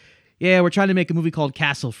he's like, "Yeah, we're trying to make a movie called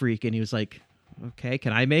Castle Freak," and he was like, "Okay,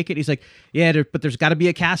 can I make it?" He's like, "Yeah, but there's got to be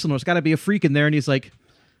a castle, and there's got to be a freak in there," and he's like,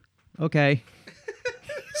 "Okay."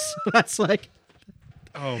 So that's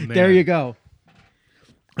Oh man, there you go.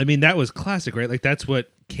 I mean, that was classic, right? Like that's what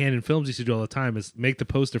Canon Films used to do all the time: is make the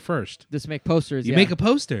poster first. Just make posters. You yeah. make a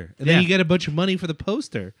poster, and Yeah. then you get a bunch of money for the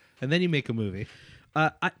poster, and then you make a movie.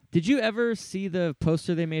 Did you ever see the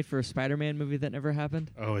poster they made for a Spider-Man movie that never happened?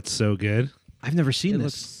 Oh, it's so good. I've never seen It this.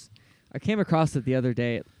 looks. I came across it the other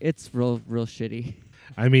day. It's real shitty.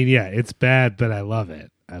 I mean, yeah, it's bad, but I love it.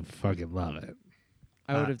 I fucking love it.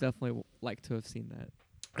 I would have definitely liked to have seen that.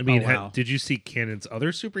 I mean, Oh, wow. did you see Canon's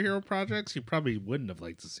other superhero projects? You probably wouldn't have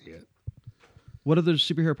liked to see it. What other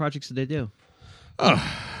superhero projects did they do?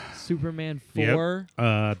 Superman Yep. 4.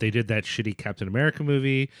 They did that shitty Captain America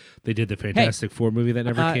movie. They did the Fantastic Four movie that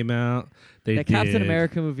never came out. They That did Captain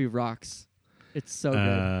America movie rocks. It's so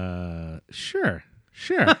good. Sure.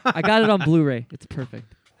 I got it on Blu-ray. It's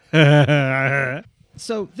perfect.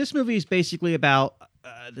 So this movie is basically about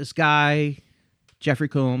this guy, Jeffrey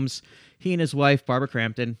Combs. He and his wife, Barbara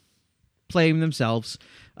Crampton, playing themselves.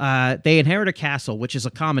 They inherit a castle, which is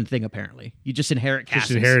a common thing, apparently. You just inherit castles.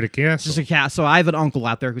 Just inherit a castle. Just a castle. So I have an uncle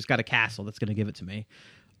out there who's got a castle that's going to give it to me.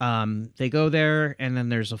 They go there, and then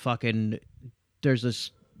there's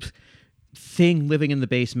this thing living in the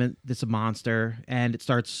basement that's a monster, and it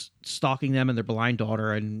starts stalking them and their blind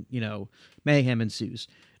daughter, and, mayhem ensues.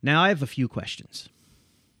 Now I have a few questions.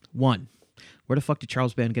 One, where the fuck did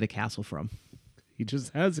Charles Band get a castle from? He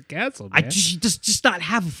just has a castle, man. Just not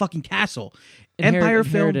have a fucking castle. Empire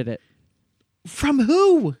film Inherited it. from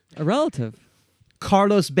who? A relative.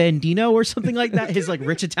 Carlos Bandino or something like that. His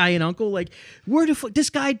rich Italian uncle. Where the fuck?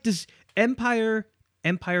 This guy does Empire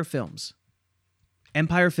Films.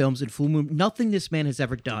 Empire Films and Full Moon. Nothing this man has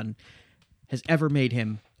ever done has ever made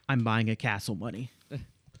him. I'm buying a castle money.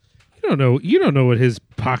 You don't know what his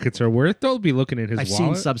pockets are worth. Don't be looking at his I've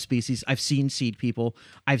wallet. seen Subspecies. I've seen Seed People.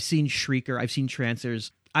 I've seen Shrieker. I've seen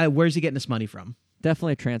Trancers. Where's he getting this money from?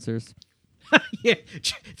 Definitely Trancers. Yeah,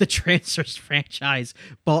 the Trancers franchise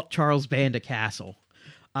bought Charles Band a castle.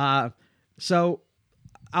 So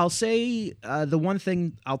I'll say the one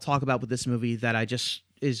thing I'll talk about with this movie that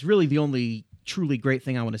is really the only truly great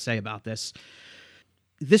thing I want to say about this.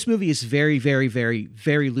 this movie is very, very, very,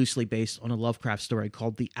 very loosely based on a Lovecraft story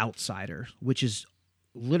called The Outsider, which is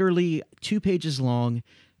literally 2 pages long,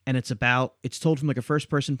 and it's told from like a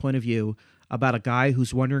first-person point of view about a guy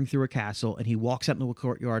who's wandering through a castle, and he walks out into a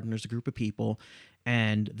courtyard, and there's a group of people,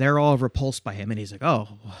 and they're all repulsed by him, and he's like,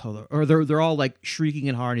 oh, or they're all like shrieking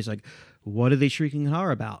in horror, and he's like, what are they shrieking in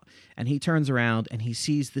horror about? And he turns around, and he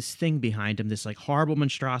sees this thing behind him, this like horrible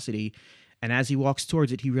monstrosity, and as he walks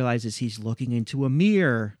towards it, he realizes he's looking into a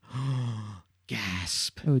mirror.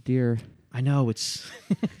 Gasp. Oh, dear. I know, it's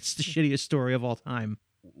it's the shittiest story of all time.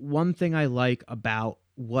 One thing I like about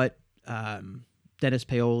what Dennis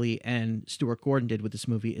Paoli and Stuart Gordon did with this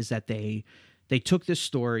movie is that they took this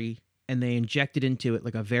story and they injected into it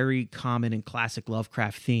like a very common and classic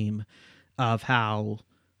Lovecraft theme of how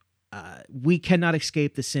we cannot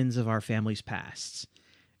escape the sins of our family's pasts,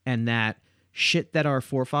 and that shit that our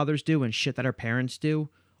forefathers do and shit that our parents do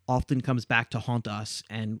often comes back to haunt us,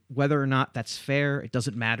 and whether or not that's fair, it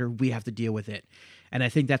doesn't matter. We have to deal with it. And I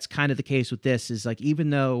think that's kind of the case with this, is like, even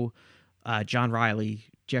though John Riley,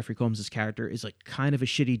 Jeffrey Combs' character, is like kind of a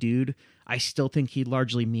shitty dude, I still think he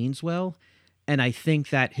largely means well. And I think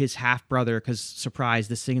that his half-brother, because surprise,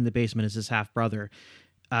 this thing in the basement is his half-brother,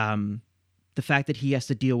 the fact that he has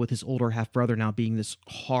to deal with his older half-brother now being this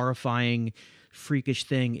horrifying, freakish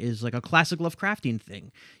thing is like a classic Lovecraftian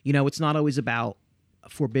thing. You know, it's not always about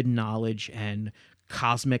forbidden knowledge and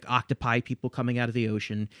cosmic octopi people coming out of the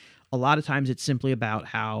ocean. A lot of times it's simply about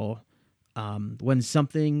how when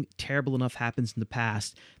something terrible enough happens in the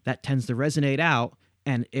past, that tends to resonate out,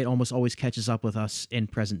 and it almost always catches up with us in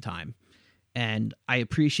present time. And I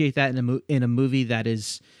appreciate that in a movie that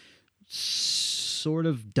is sort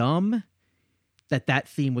of dumb, that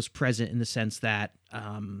theme was present, in the sense that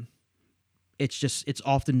it's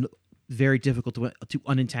often very difficult to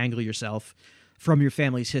unentangle yourself from your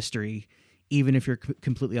family's history, even if you're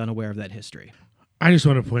completely unaware of that history. I just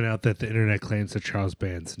want to point out that the internet claims that Charles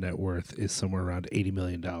Band's net worth is somewhere around $80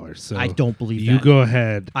 million. So I don't believe that. You go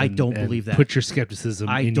ahead. I don't believe that. Put your skepticism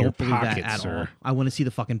in your pocket, I don't believe that at sir. all. I want to see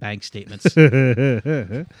the fucking bank statements.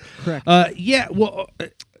 Correct. Yeah. Well,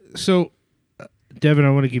 so Devin, I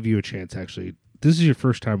want to give you a chance. Actually, this is your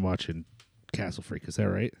first time watching Castle Freak. Is that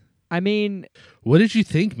right? I mean, what did you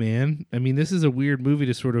think, man? I mean, this is a weird movie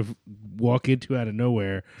to sort of walk into out of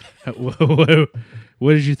nowhere.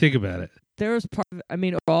 What did you think about it? there was part of it, I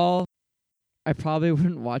mean, overall, I probably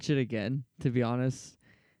wouldn't watch it again, to be honest.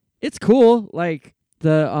 It's cool. Like,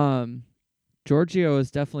 the Giorgio is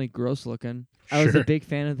definitely gross looking. I was a big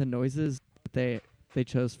fan of the noises that they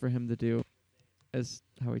chose for him to do as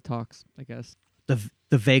how he talks, I guess.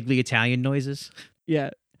 The vaguely Italian noises? Yeah.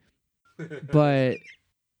 But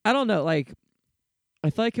I don't know, like, I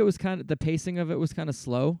feel like it was the pacing of it was kind of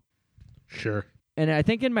slow. Sure. And I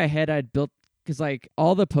think in my head I'd built, because like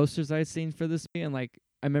all the posters I'd seen for this movie, and like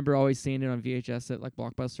I remember always seeing it on VHS at like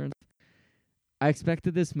Blockbuster and stuff, I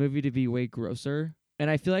expected this movie to be way grosser. And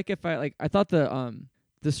I feel like if I thought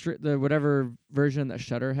the whatever version that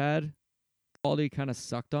Shudder had, quality kind of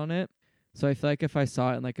sucked on it. So I feel like if I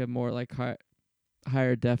saw it in like a more like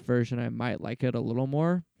higher def version, I might like it a little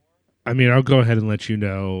more. I mean, I'll go ahead and let you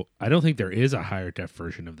know, I don't think there is a higher def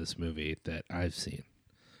version of this movie that I've seen.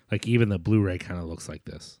 Like, even the Blu-ray kind of looks like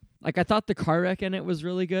this. Like, I thought the car wreck in it was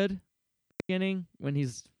really good. Beginning, when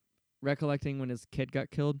he's recollecting when his kid got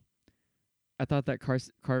killed. I thought that car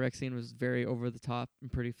wreck scene was very over the top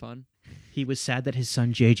and pretty fun. He was sad that his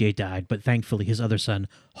son JJ died, but thankfully his other son,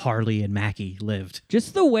 Harley and Mackie, lived.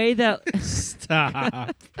 Just the way that...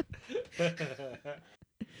 Stop.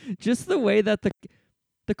 Just the way that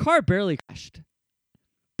the car barely crashed.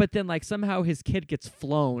 But then, like, somehow his kid gets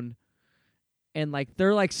flown. And, like,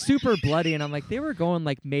 they're, like, super bloody. And I'm like, they were going,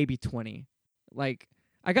 like, maybe 20. Like,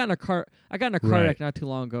 I got in a car Right. wreck not too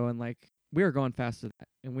long ago. And, like, we were going faster than that.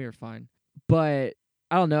 And we were fine. But,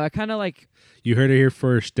 I don't know. I kind of, like... You heard it here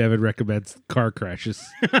first. Devin recommends car crashes.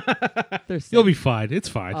 You'll be fine. It's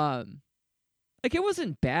fine. Like, it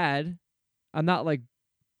wasn't bad. I'm not, like,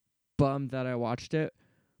 bummed that I watched it.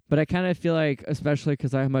 But I kind of feel like, especially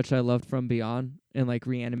because how much I loved From Beyond and, like,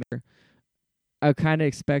 Reanimator, I kind of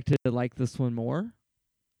expected to like this one more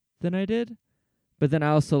than I did. But then I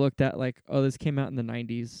also looked at, like, oh, this came out in the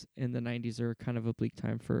 90s, and the 90s are kind of a bleak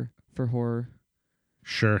time for horror.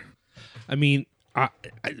 Sure. I mean,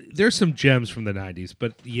 there's some gems from the 90s,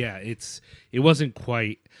 but yeah, it wasn't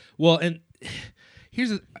quite... Well, and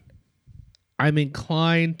I'm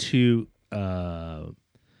inclined to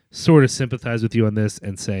sort of sympathize with you on this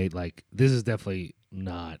and say, like, this is definitely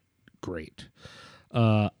not great.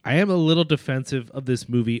 I am a little defensive of this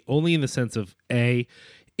movie, only in the sense of, A,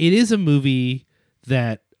 it is a movie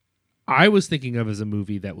that I was thinking of as a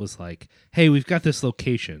movie that was like, hey, we've got this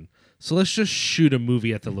location, so let's just shoot a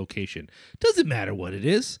movie at the location. Doesn't matter what it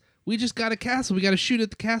is. We just got a castle. We got to shoot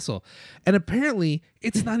at the castle. And apparently,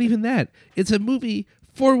 it's not even that. It's a movie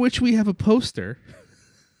for which we have a poster.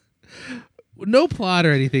 No plot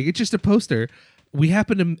or anything. It's just a poster. We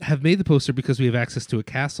happen to have made the poster because we have access to a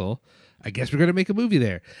castle. I guess we're going to make a movie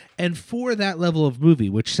there. And for that level of movie,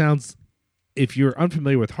 which sounds, if you're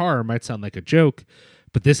unfamiliar with horror, might sound like a joke,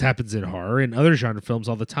 but this happens in horror and other genre films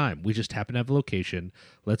all the time. We just happen to have a location.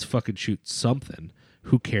 Let's fucking shoot something.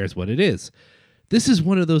 Who cares what it is? This is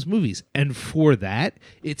one of those movies. And for that,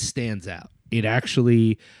 it stands out. It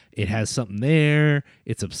has something there.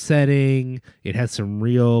 It's upsetting. It has some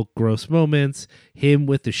real gross moments. Him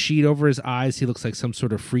with the sheet over his eyes. He looks like some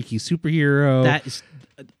sort of freaky superhero. That is,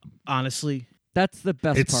 honestly, That's the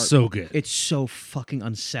best It's part. so good. it's so fucking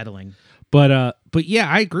unsettling. But yeah,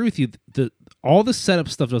 I agree with you. All the setup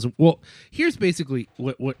stuff doesn't. Well, here's basically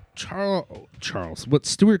what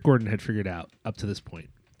Stuart Gordon had figured out up to this point.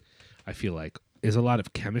 I feel like is a lot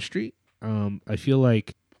of chemistry. I feel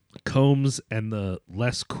like Combs and the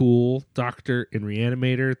less cool doctor in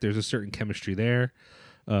Reanimator, there's a certain chemistry there.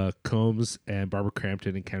 Combs and Barbara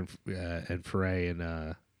Crampton and Ken and Foray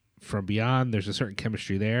and From Beyond, there's a certain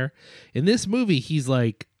chemistry there. In this movie, he's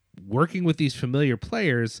like working with these familiar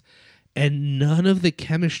players, and none of the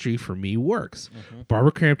chemistry for me works.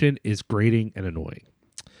 Barbara Crampton is grating and annoying.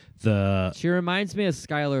 She reminds me of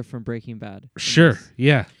Skylar from Breaking Bad. Sure,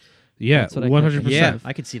 yeah, That's what I 100%. Yeah,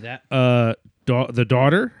 I could see that. The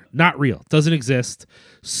daughter, not real, doesn't exist.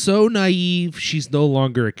 So naive, she's no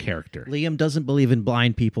longer a character. Liam doesn't believe in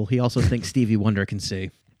blind people. He also thinks Stevie Wonder can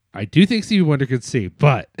see. I do think Stevie Wonder could see,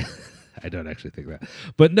 but I don't actually think that.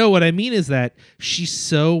 But no, what I mean is that she's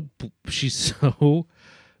so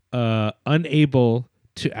unable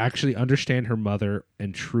to actually understand her mother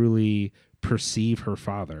and truly perceive her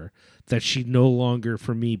father that she no longer,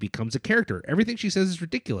 for me, becomes a character. Everything she says is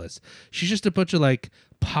ridiculous. She's just a bunch of like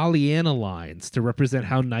Pollyanna lines to represent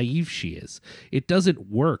how naive she is. It doesn't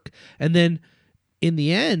work. And then in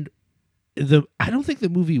the end, I don't think the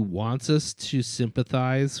movie wants us to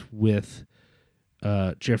sympathize with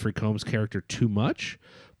Jeffrey Combs' character too much.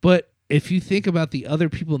 But if you think about the other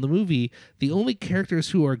people in the movie, the only characters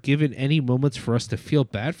who are given any moments for us to feel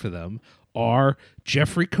bad for them are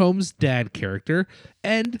Jeffrey Combs' dad character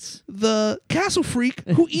and the castle freak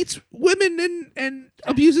who eats women and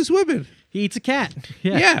abuses women. He eats a cat.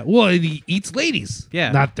 Yeah, well, he eats ladies.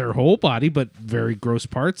 Yeah. Not their whole body, but very gross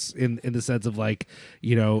parts in the sense of like,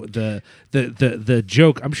 you know, the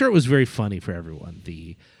joke. I'm sure it was very funny for everyone.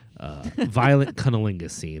 The violent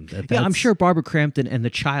cunnilingus scene. I'm sure Barbara Crampton and the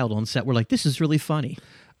child on set were like, "This is really funny."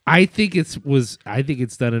 I think it's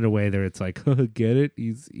done in a way that it's like, get it?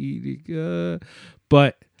 He's eating.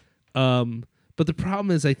 But the problem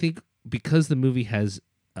is, I think because the movie has,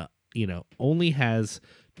 only has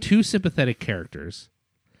two sympathetic characters,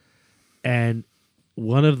 and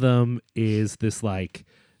one of them is this like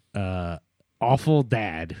awful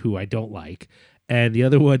dad who I don't like, and the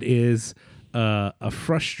other one is a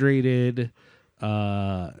frustrated,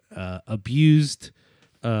 abused.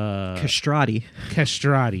 Castrati,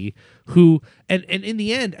 who and in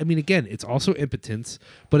the end, I mean, again, it's also impotence,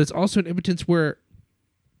 but it's also an impotence where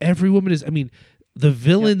every woman is. I mean, the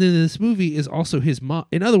villain in this movie is also his mom.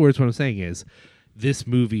 In other words, what I'm saying is, this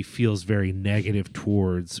movie feels very negative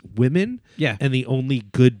towards women. Yeah, and the only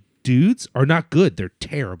good dudes are not good; they're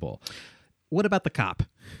terrible. What about the cop?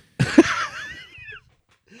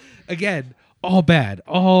 Again, all bad.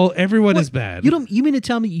 Everyone is bad. You mean to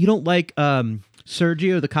tell me you don't like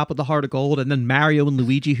Sergio, the cop with the heart of gold, and then Mario and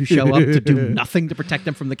Luigi who show up to do nothing to protect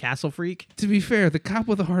them from the castle freak? To be fair, the cop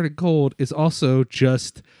with the heart of gold is also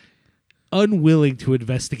just unwilling to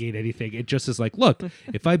investigate anything. It just is like, look,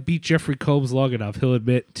 if I beat Jeffrey Combs long enough, he'll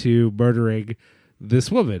admit to murdering this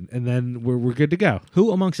woman, and then we're good to go.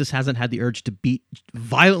 Who amongst us hasn't had the urge to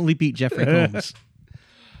violently beat Jeffrey Combs?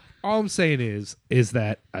 All I'm saying is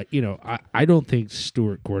that, I don't think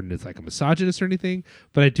Stuart Gordon is like a misogynist or anything,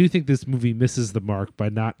 but I do think this movie misses the mark by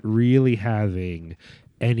not really having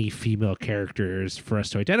any female characters for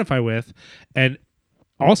us to identify with, and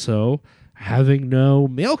also having no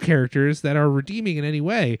male characters that are redeeming in any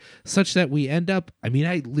way, such that we end up, I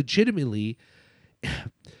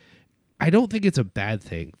don't think it's a bad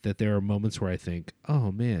thing that there are moments where I think,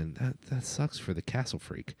 oh man, that sucks for the castle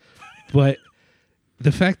freak. But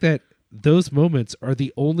the fact that those moments are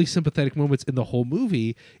the only sympathetic moments in the whole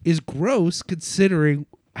movie is gross, considering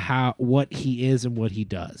what he is and what he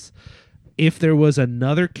does. If there was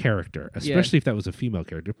another character, especially if that was a female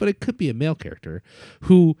character, but it could be a male character,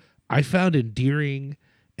 who I found endearing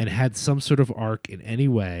and had some sort of arc in any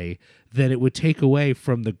way, then it would take away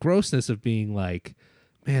from the grossness of being like,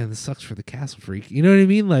 man, this sucks for the castle freak. You know what I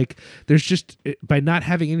mean? Like, there's just, by not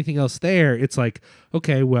having anything else there, it's like,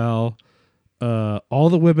 okay, well, all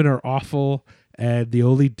the women are awful, and the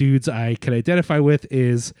only dudes I can identify with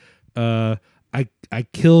is, I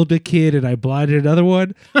killed a kid and I blinded another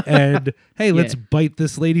one, and hey, let's bite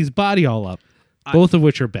this lady's body all up. Both of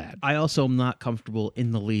which are bad. I also am not comfortable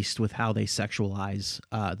in the least with how they sexualize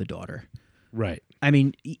the daughter. Right. I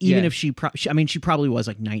mean, even if she probably was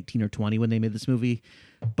like 19 or 20 when they made this movie,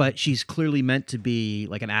 but she's clearly meant to be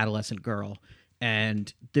like an adolescent girl.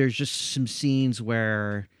 And there's just some scenes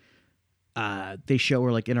where they show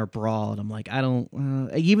her like in her bra, and I'm like, I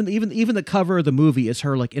don't. Even the cover of the movie is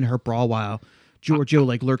her like in her bra while Giorgio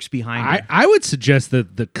like lurks behind her. I would suggest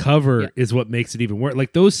that the cover is what makes it even worse.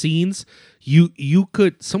 Like those scenes,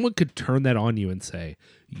 someone could turn that on you and say,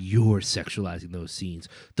 you're sexualizing those scenes.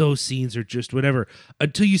 Those scenes are just whatever.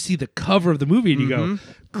 Until you see the cover of the movie and you go,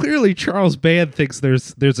 clearly Charles Band thinks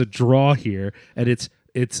there's a draw here, and it's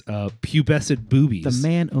pubescent boobies. The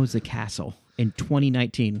man owns a castle in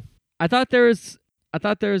 2019. I thought there was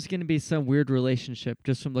going to be some weird relationship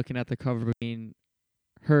just from looking at the cover between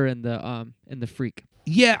her and the freak.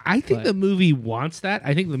 Yeah, I think the movie wants that.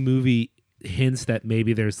 I think the movie hints that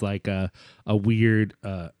maybe there's like a weird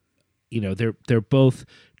they're both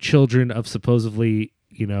children of supposedly,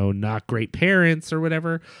 not great parents or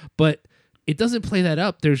whatever, but it doesn't play that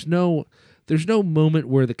up. There's no moment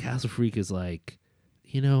where the castle freak is like,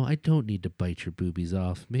 I don't need to bite your boobies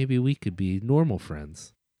off. Maybe we could be normal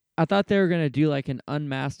friends. I thought they were going to do like an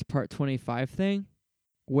Unmasked Part 25 thing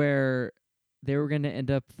where they were going to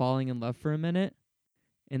end up falling in love for a minute,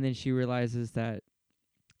 and then she realizes that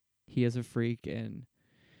he is a freak and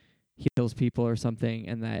he kills people or something,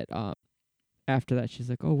 and that after that she's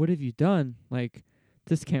like, oh, what have you done? Like,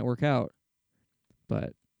 this can't work out.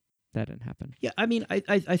 But that didn't happen. Yeah, I mean,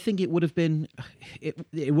 I think it would have been,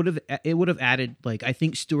 it would have added, like, I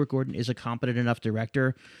think Stuart Gordon is a competent enough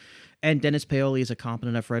director, and Dennis Paoli is a competent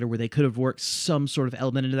enough writer where they could have worked some sort of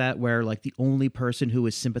element into that, where like the only person who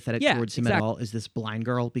is sympathetic towards him at all is this blind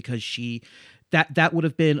girl, because that would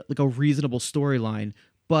have been like a reasonable storyline.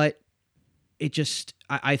 But it just,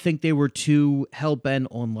 I think they were too hell-bent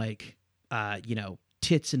on like,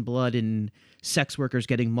 tits and blood and sex workers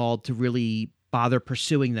getting mauled to really bother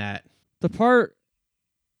pursuing that. The part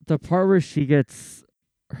where she gets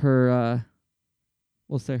her,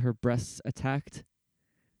 we'll say her breasts attacked,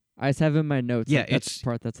 I just have in my notes. Yeah, like, that's the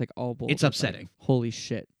part that's like all bullshit. It's upsetting. Like, holy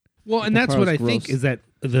shit. Well, Like, and the that's part what was I gross. think is that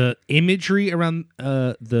the imagery around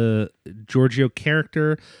the Giorgio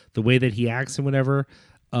character, the way that he acts and whatever,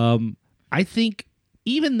 I think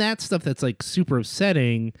even that stuff that's like super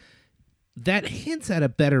upsetting, that hints at a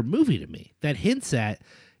better movie to me. That hints at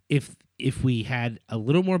if we had a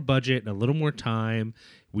little more budget and a little more time,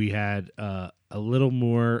 we had a little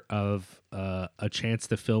more of a chance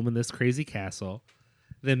to film in this crazy castle,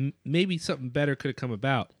 then maybe something better could have come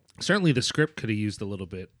about. Certainly the script could have used a little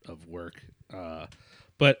bit of work.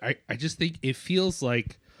 But I just think it feels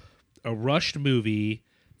like a rushed movie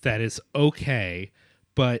that is okay,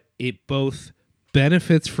 but it both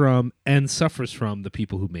benefits from and suffers from the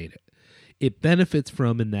people who made it. It benefits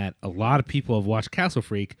from in that a lot of people have watched Castle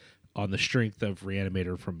Freak on the strength of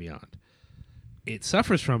Reanimator From Beyond. It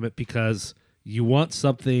suffers from it because you want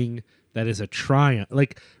something that is a triumph.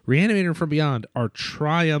 Like, Reanimator From Beyond are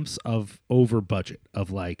triumphs of over budget.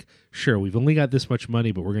 Of like, sure, we've only got this much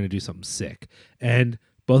money, but we're going to do something sick. And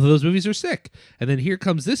both of those movies are sick. And then here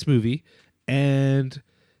comes this movie, and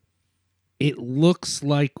it looks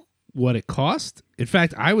like what it cost. In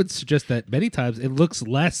fact, I would suggest that many times it looks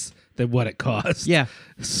less than what it cost. Yeah.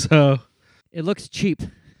 So It looks cheap.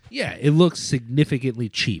 yeah, it looks significantly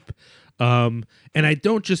cheap. And I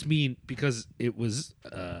don't just mean because it was,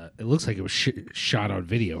 it looks like it was shot on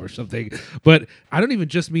video or something, but I don't even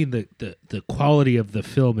just mean the quality of the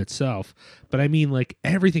film itself, but I mean like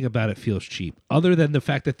everything about it feels cheap. Other than the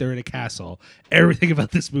fact that they're in a castle, everything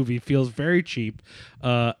about this movie feels very cheap.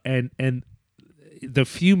 And the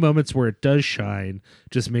few moments where it does shine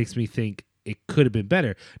just makes me think it could have been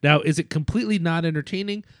better. Now, is it completely not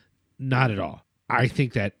entertaining? Not at all. I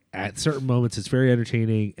think that at certain moments it's very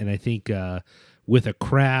entertaining, and I think with a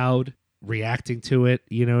crowd reacting to it,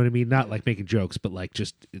 you know what I mean? Not like making jokes, but like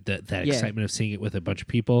just that excitement of seeing it with a bunch of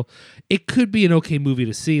people. It could be an okay movie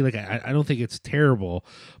to see. Like I don't think it's terrible,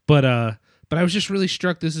 but I was just really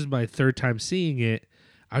struck. This is my third time seeing it.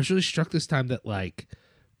 I was really struck this time that like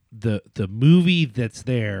the movie that's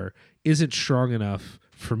there isn't strong enough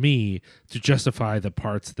for me to justify the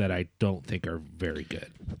parts that I don't think are very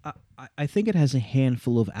good. I think it has a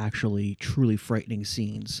handful of actually truly frightening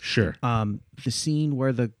scenes. Sure. The scene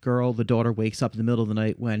where the daughter wakes up in the middle of the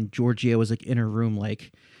night when Giorgio is like in her room,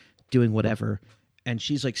 like doing whatever, and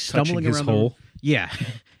she's like stumbling his around. hole? Yeah.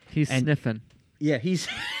 He's sniffing. Yeah, he's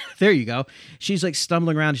there. You go. She's like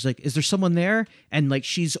stumbling around. She's like, "Is there someone there?" And like,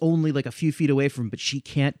 she's only like a few feet away from him, but she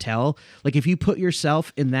can't tell. Like, if you put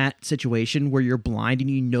yourself in that situation where you're blind and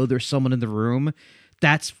you know there's someone in the room,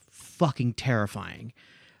 that's fucking terrifying.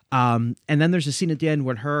 And then there's a scene at the end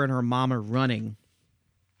when her and her mom are running,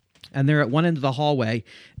 and they're at one end of the hallway,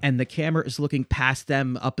 and the camera is looking past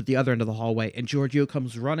them up at the other end of the hallway, and Giorgio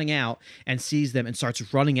comes running out and sees them and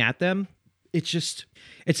starts running at them.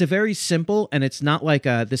 It's a very simple, and it's not like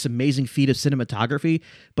this amazing feat of cinematography,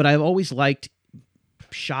 but I've always liked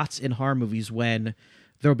shots in horror movies when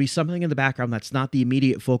there'll be something in the background that's not the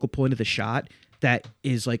immediate focal point of the shot that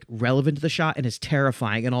is like relevant to the shot and is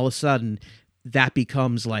terrifying, and all of a sudden that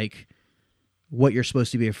becomes like what you're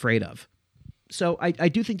supposed to be afraid of. So I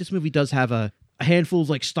do think this movie does have a handful of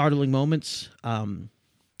like startling moments.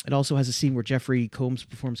 It also has a scene where Jeffrey Combs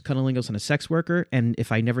performs cunnilingus on a sex worker, and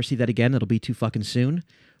if I never see that again, it'll be too fucking soon.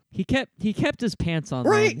 He kept his pants on.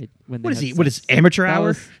 Right. When What is he? What is amateur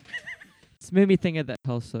hour? It's made me think of that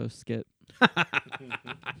Helso skit.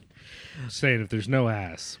 Saying if there's no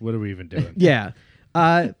ass, what are we even doing? Yeah.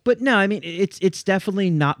 But no, I mean, it's definitely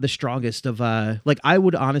not the strongest of like, I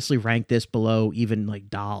would honestly rank this below even like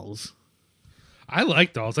Dolls. I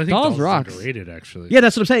like Dolls. I think Dolls Dolls rocks. is underrated, actually. Yeah,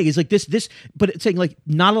 that's what I'm saying. It's like this, but it's saying like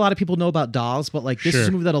not a lot of people know about Dolls, but like this is a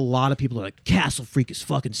Sure. movie that a lot of people are like, Castle Freak is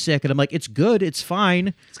fucking sick, and I'm like, it's good, it's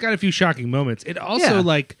fine. It's got a few shocking moments. It also, Yeah.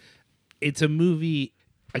 like, it's a movie,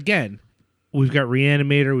 again, we've got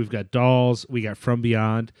Reanimator, we've got Dolls, we got From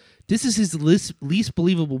Beyond. This is his least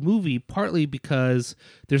believable movie, partly because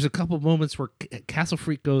there's a couple moments where Castle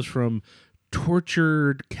Freak goes from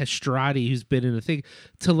tortured castrati who's been in a thing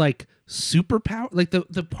to like superpower, like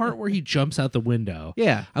the part where he jumps out the window.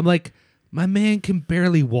 Yeah. I'm like, my man can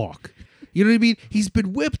barely walk. You know what I mean? He's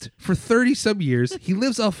been whipped for 30 some years. He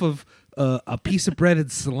lives off of a piece of bread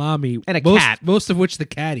and salami And a cat. most of which the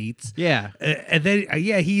cat eats. Yeah. And then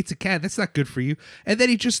he eats a cat. That's not good for you. And then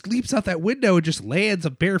he just leaps out that window and just lands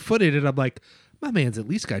barefooted. And I'm like, my man's at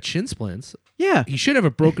least got shin splints. Yeah. He should have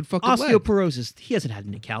a broken fucking leg. Osteoporosis. He hasn't had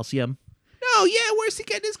any calcium. No, yeah, where's he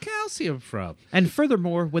getting his calcium from? And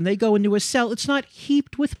furthermore, when they go into a cell, it's not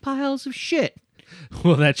heaped with piles of shit.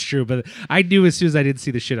 Well, that's true, but I knew as soon as I didn't see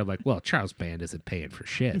the shit, I'm like, well, Charles Band isn't paying for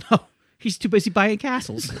shit. No, he's too busy buying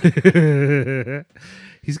castles.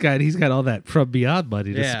 He's got all that From Beyond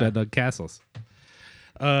money to Yeah. spend on castles.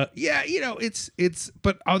 Yeah, you know, it's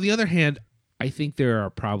but on the other hand, I think there are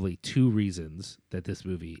probably two reasons that this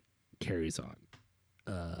movie carries on.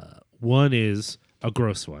 One is a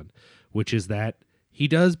gross one, which is that he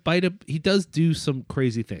does do some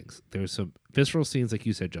crazy things. There's some visceral scenes, like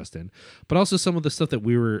you said, Justin, but also some of the stuff that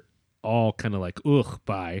we were all kind of like, ugh,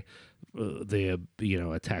 by the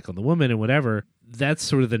attack on the woman and whatever. That's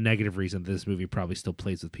sort of the negative reason this movie probably still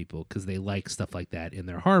plays with people, because they like stuff like that in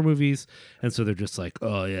their horror movies, and so they're just like,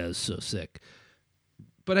 oh yeah, it's so sick.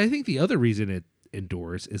 But I think the other reason it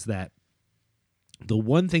endures is that the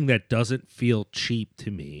one thing that doesn't feel cheap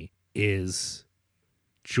to me is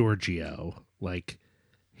Giorgio. Like,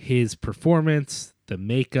 his performance, the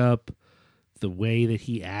makeup, the way that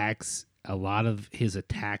he acts, a lot of his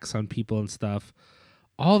attacks on people and stuff,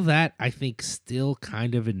 all that I think still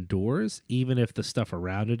kind of endures, even if the stuff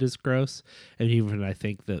around it is gross, and even I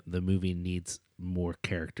think that the movie needs more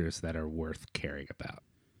characters that are worth caring about.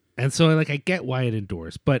 And so, like, I get why it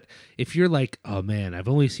endures, but if you're like, oh man, I've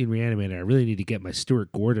only seen Reanimator, I really need to get my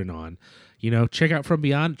Stuart Gordon on, check out From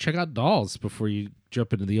Beyond, check out Dolls before you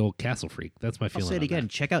jump into the old Castle Freak. That's my feeling. I'll say it on again.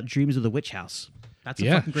 that. Check out Dreams of the Witch House. That's a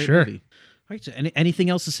Yeah, fucking great sure. movie. All right. So anything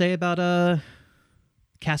else to say about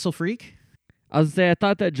Castle Freak? I was gonna say I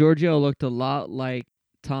thought that Giorgio looked a lot like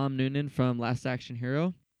Tom Noonan from Last Action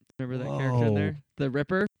Hero. Remember that character in there, the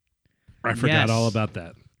Ripper? I forgot Yes. all about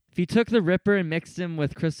that. If you took the Ripper and mixed him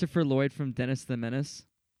with Christopher Lloyd from Dennis the Menace,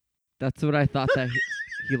 that's what I thought that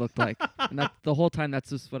he looked like. And that, the whole time, that's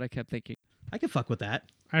just what I kept thinking. I can fuck with that.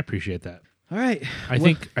 I appreciate that. All right. I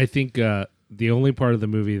think the only part of the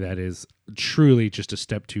movie that is truly just a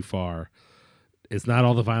step too far is not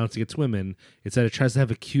all the violence against women. It's that it tries to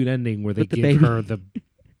have a cute ending where they With the give baby. her the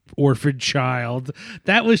orphan child.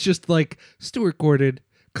 That was just like, Stuart Gordon,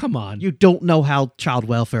 come on. You don't know how child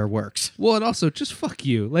welfare works. Well, and also just fuck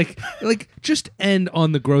you. Like just end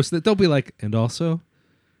on the gross. Don't be like, and also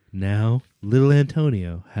now little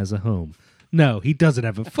Antonio has a home. No, he doesn't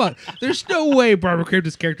have a fuck. There's no way Barbara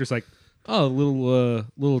Crampton's character's like, oh,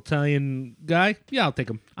 little Italian guy. Yeah, I'll take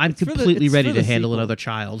him. I'm completely ready to handle another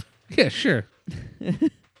child. Yeah, sure.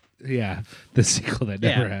 Yeah, the sequel that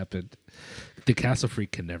never Yeah. happened. The Castle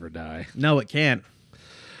Freak can never die. No, it can't.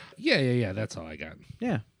 Yeah. That's all I got.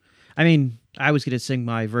 Yeah. I mean, I was going to sing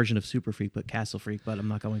my version of Super Freak, but Castle Freak, but I'm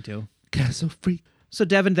not going to. Castle Freak. So,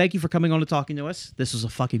 Devin, thank you for coming on and talking to us. This was a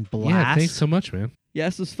fucking blast. Yeah, thanks so much, man. Yeah,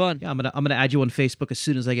 this was fun. Yeah, I'm gonna add you on Facebook as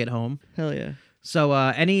soon as I get home. Hell yeah. So,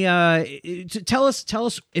 tell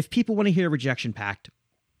us if people want to hear Rejection Pact,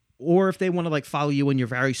 or if they want to like follow you on your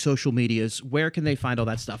various social medias, where can they find all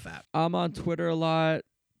that stuff at? I'm on Twitter a lot.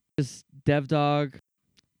 Just DevDog.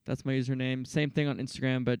 That's my username. Same thing on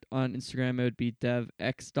Instagram, but on Instagram it would be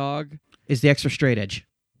DevXDog. Is the extra straight edge?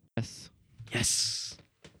 Yes. Yes.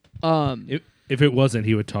 If it wasn't,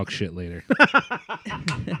 he would talk shit later.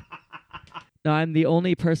 No, I'm the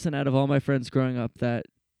only person out of all my friends growing up that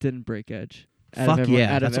didn't break edge. Fuck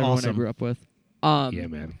yeah, out of that's everyone awesome. I grew up with. Yeah,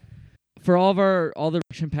 man. For all the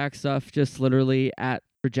Rejection Pact stuff, just literally at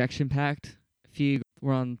Rejection Pact. If you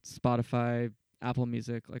were on Spotify, Apple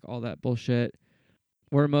Music, like all that bullshit.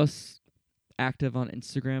 We're most active on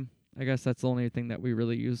Instagram. I guess that's the only thing that we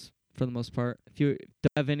really use for the most part. If you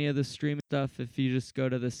don't have any of the streaming stuff, if you just go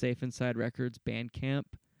to the Safe Inside Records Bandcamp,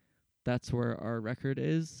 that's where our record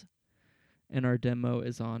is. And our demo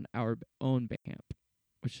is on our own Bandcamp,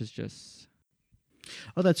 which is just...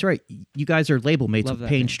 Oh, that's right. You guys are label mates Love with that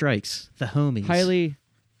Pain band. Strikes, the homies. highly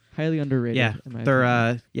underrated. Yeah, in my they're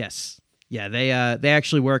opinion. yes, yeah. They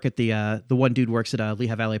actually work at the one dude works at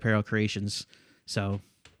Lehigh Valley Apparel Creations, so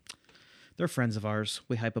they're friends of ours.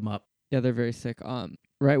 We hype them up. Yeah, they're very sick.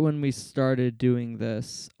 Right when we started doing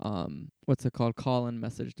this, what's it called? Colin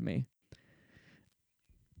messaged me.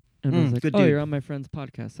 And I was like, good oh, dude. you're on my friend's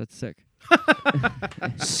podcast. That's sick.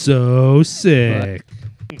 So sick.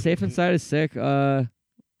 Safe Inside is sick. We're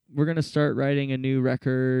going to start writing a new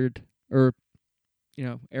record, or,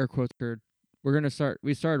 air quotes record. We're just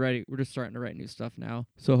starting to write new stuff now.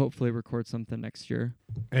 So hopefully record something next year.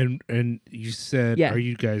 And you said, Yeah. are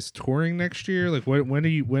you guys touring next year? Like when are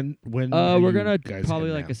you when We're you going to guys probably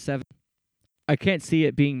heading like out? a 7. I can't see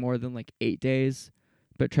it being more than like 8 days,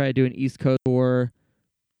 but try to do an East Coast tour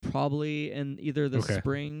probably in either the Okay.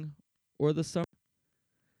 spring or the summer.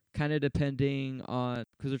 Kind of depending on,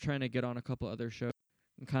 because we're trying to get on a couple other shows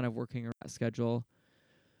and kind of working around that schedule.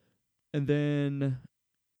 And then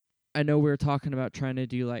I know we were talking about trying to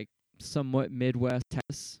do like somewhat Midwest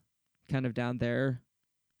Texas, kind of down there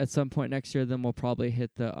at some point next year. Then we'll probably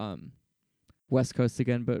hit the West Coast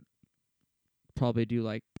again, but probably do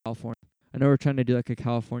like California. I know we're trying to do like a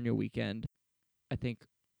California weekend, I think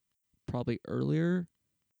probably earlier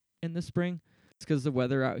in the spring. It's because the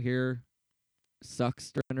weather out here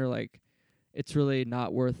sucks during winter. Like, it's really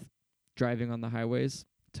not worth driving on the highways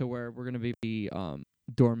to where we're going to be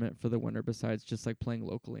dormant for the winter, besides just like playing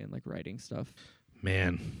locally and like writing stuff.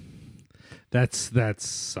 Man, that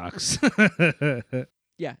sucks.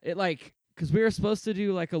 Yeah, it like, because we were supposed to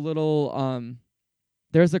do like a little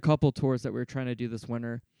there's a couple tours that we were trying to do this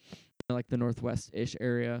winter in like the Northwest-ish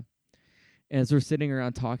area. And as we're sitting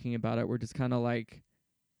around talking about it, we're just kind of like,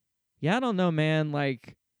 yeah, I don't know, man.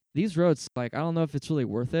 Like, these roads, like, I don't know if it's really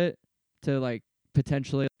worth it to like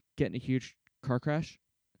potentially get in a huge car crash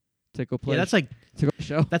to go play. Yeah, that's like to go to a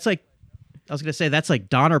show. that's like I was gonna say that's like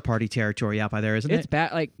Donner Party territory out by there, isn't It's it?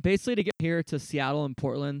 bad. Like, basically, to get here to Seattle and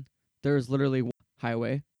Portland, there's literally one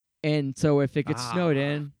highway, and so if it gets snowed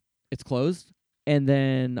in, it's closed. And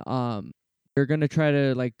then we're gonna try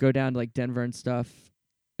to like go down to like Denver and stuff,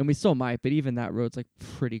 and we still might, but even that road's like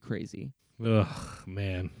pretty crazy. Ugh,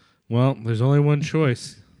 man. Well, there's only one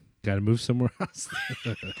choice. Got to move somewhere else.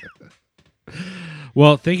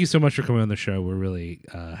 Well, thank you so much for coming on the show. We're really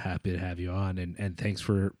happy to have you on, and thanks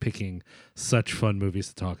for picking such fun movies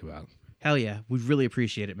to talk about. Hell yeah, we really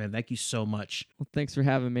appreciate it, man. Thank you so much. Well, thanks for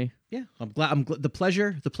having me. Yeah, I'm glad. The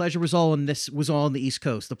pleasure was all on the East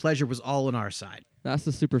Coast. The pleasure was all on our side. That's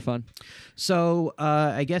the super fun. So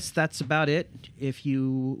I guess that's about it. If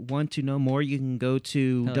you want to know more, you can go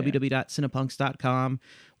to Hell yeah. www.cinepunks.com.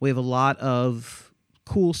 We have a lot of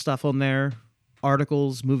cool stuff on there.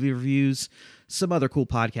 Articles, movie reviews, some other cool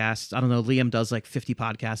podcasts. I don't know. Liam does like 50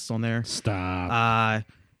 podcasts on there. Stop.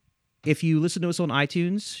 If you listen to us on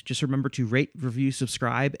iTunes, just remember to rate, review,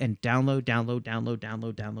 subscribe, and download,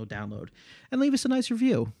 and leave us a nice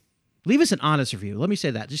review. Leave us an honest review. Let me say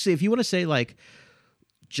that. Just say, if you want to say like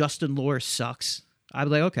Justin Lore sucks, I'd be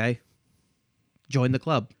like, okay, join the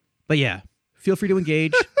club. But yeah, feel free to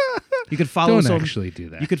engage. You could follow Don't us on, actually do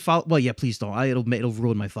that. You could follow. Well, yeah, please don't. It'll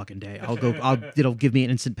ruin my fucking day. It'll give me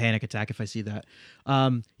an instant panic attack if I see that.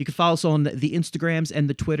 You can follow us on the Instagrams and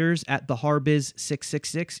the Twitters at the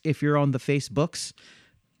Harbiz666. If you're on the Facebooks,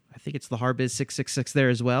 I think it's the Harbiz666 there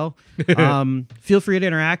as well. Feel free to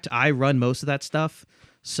interact. I run most of that stuff.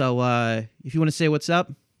 So if you want to say what's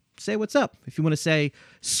up, say what's up. If you want to say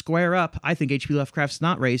square up, I think H.P. Lovecraft's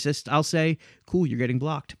not racist. I'll say, cool, you're getting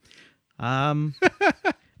blocked.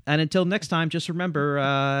 And until next time, just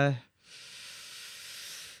remember,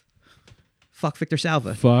 fuck Victor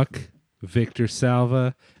Salva. Fuck Victor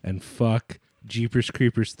Salva and fuck Jeepers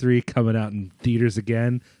Creepers 3 coming out in theaters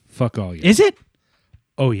again. Fuck all you. Is it?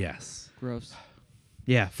 Oh, yes. Gross.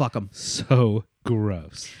 Yeah, fuck them. So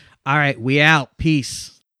gross. All right, we out.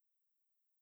 Peace.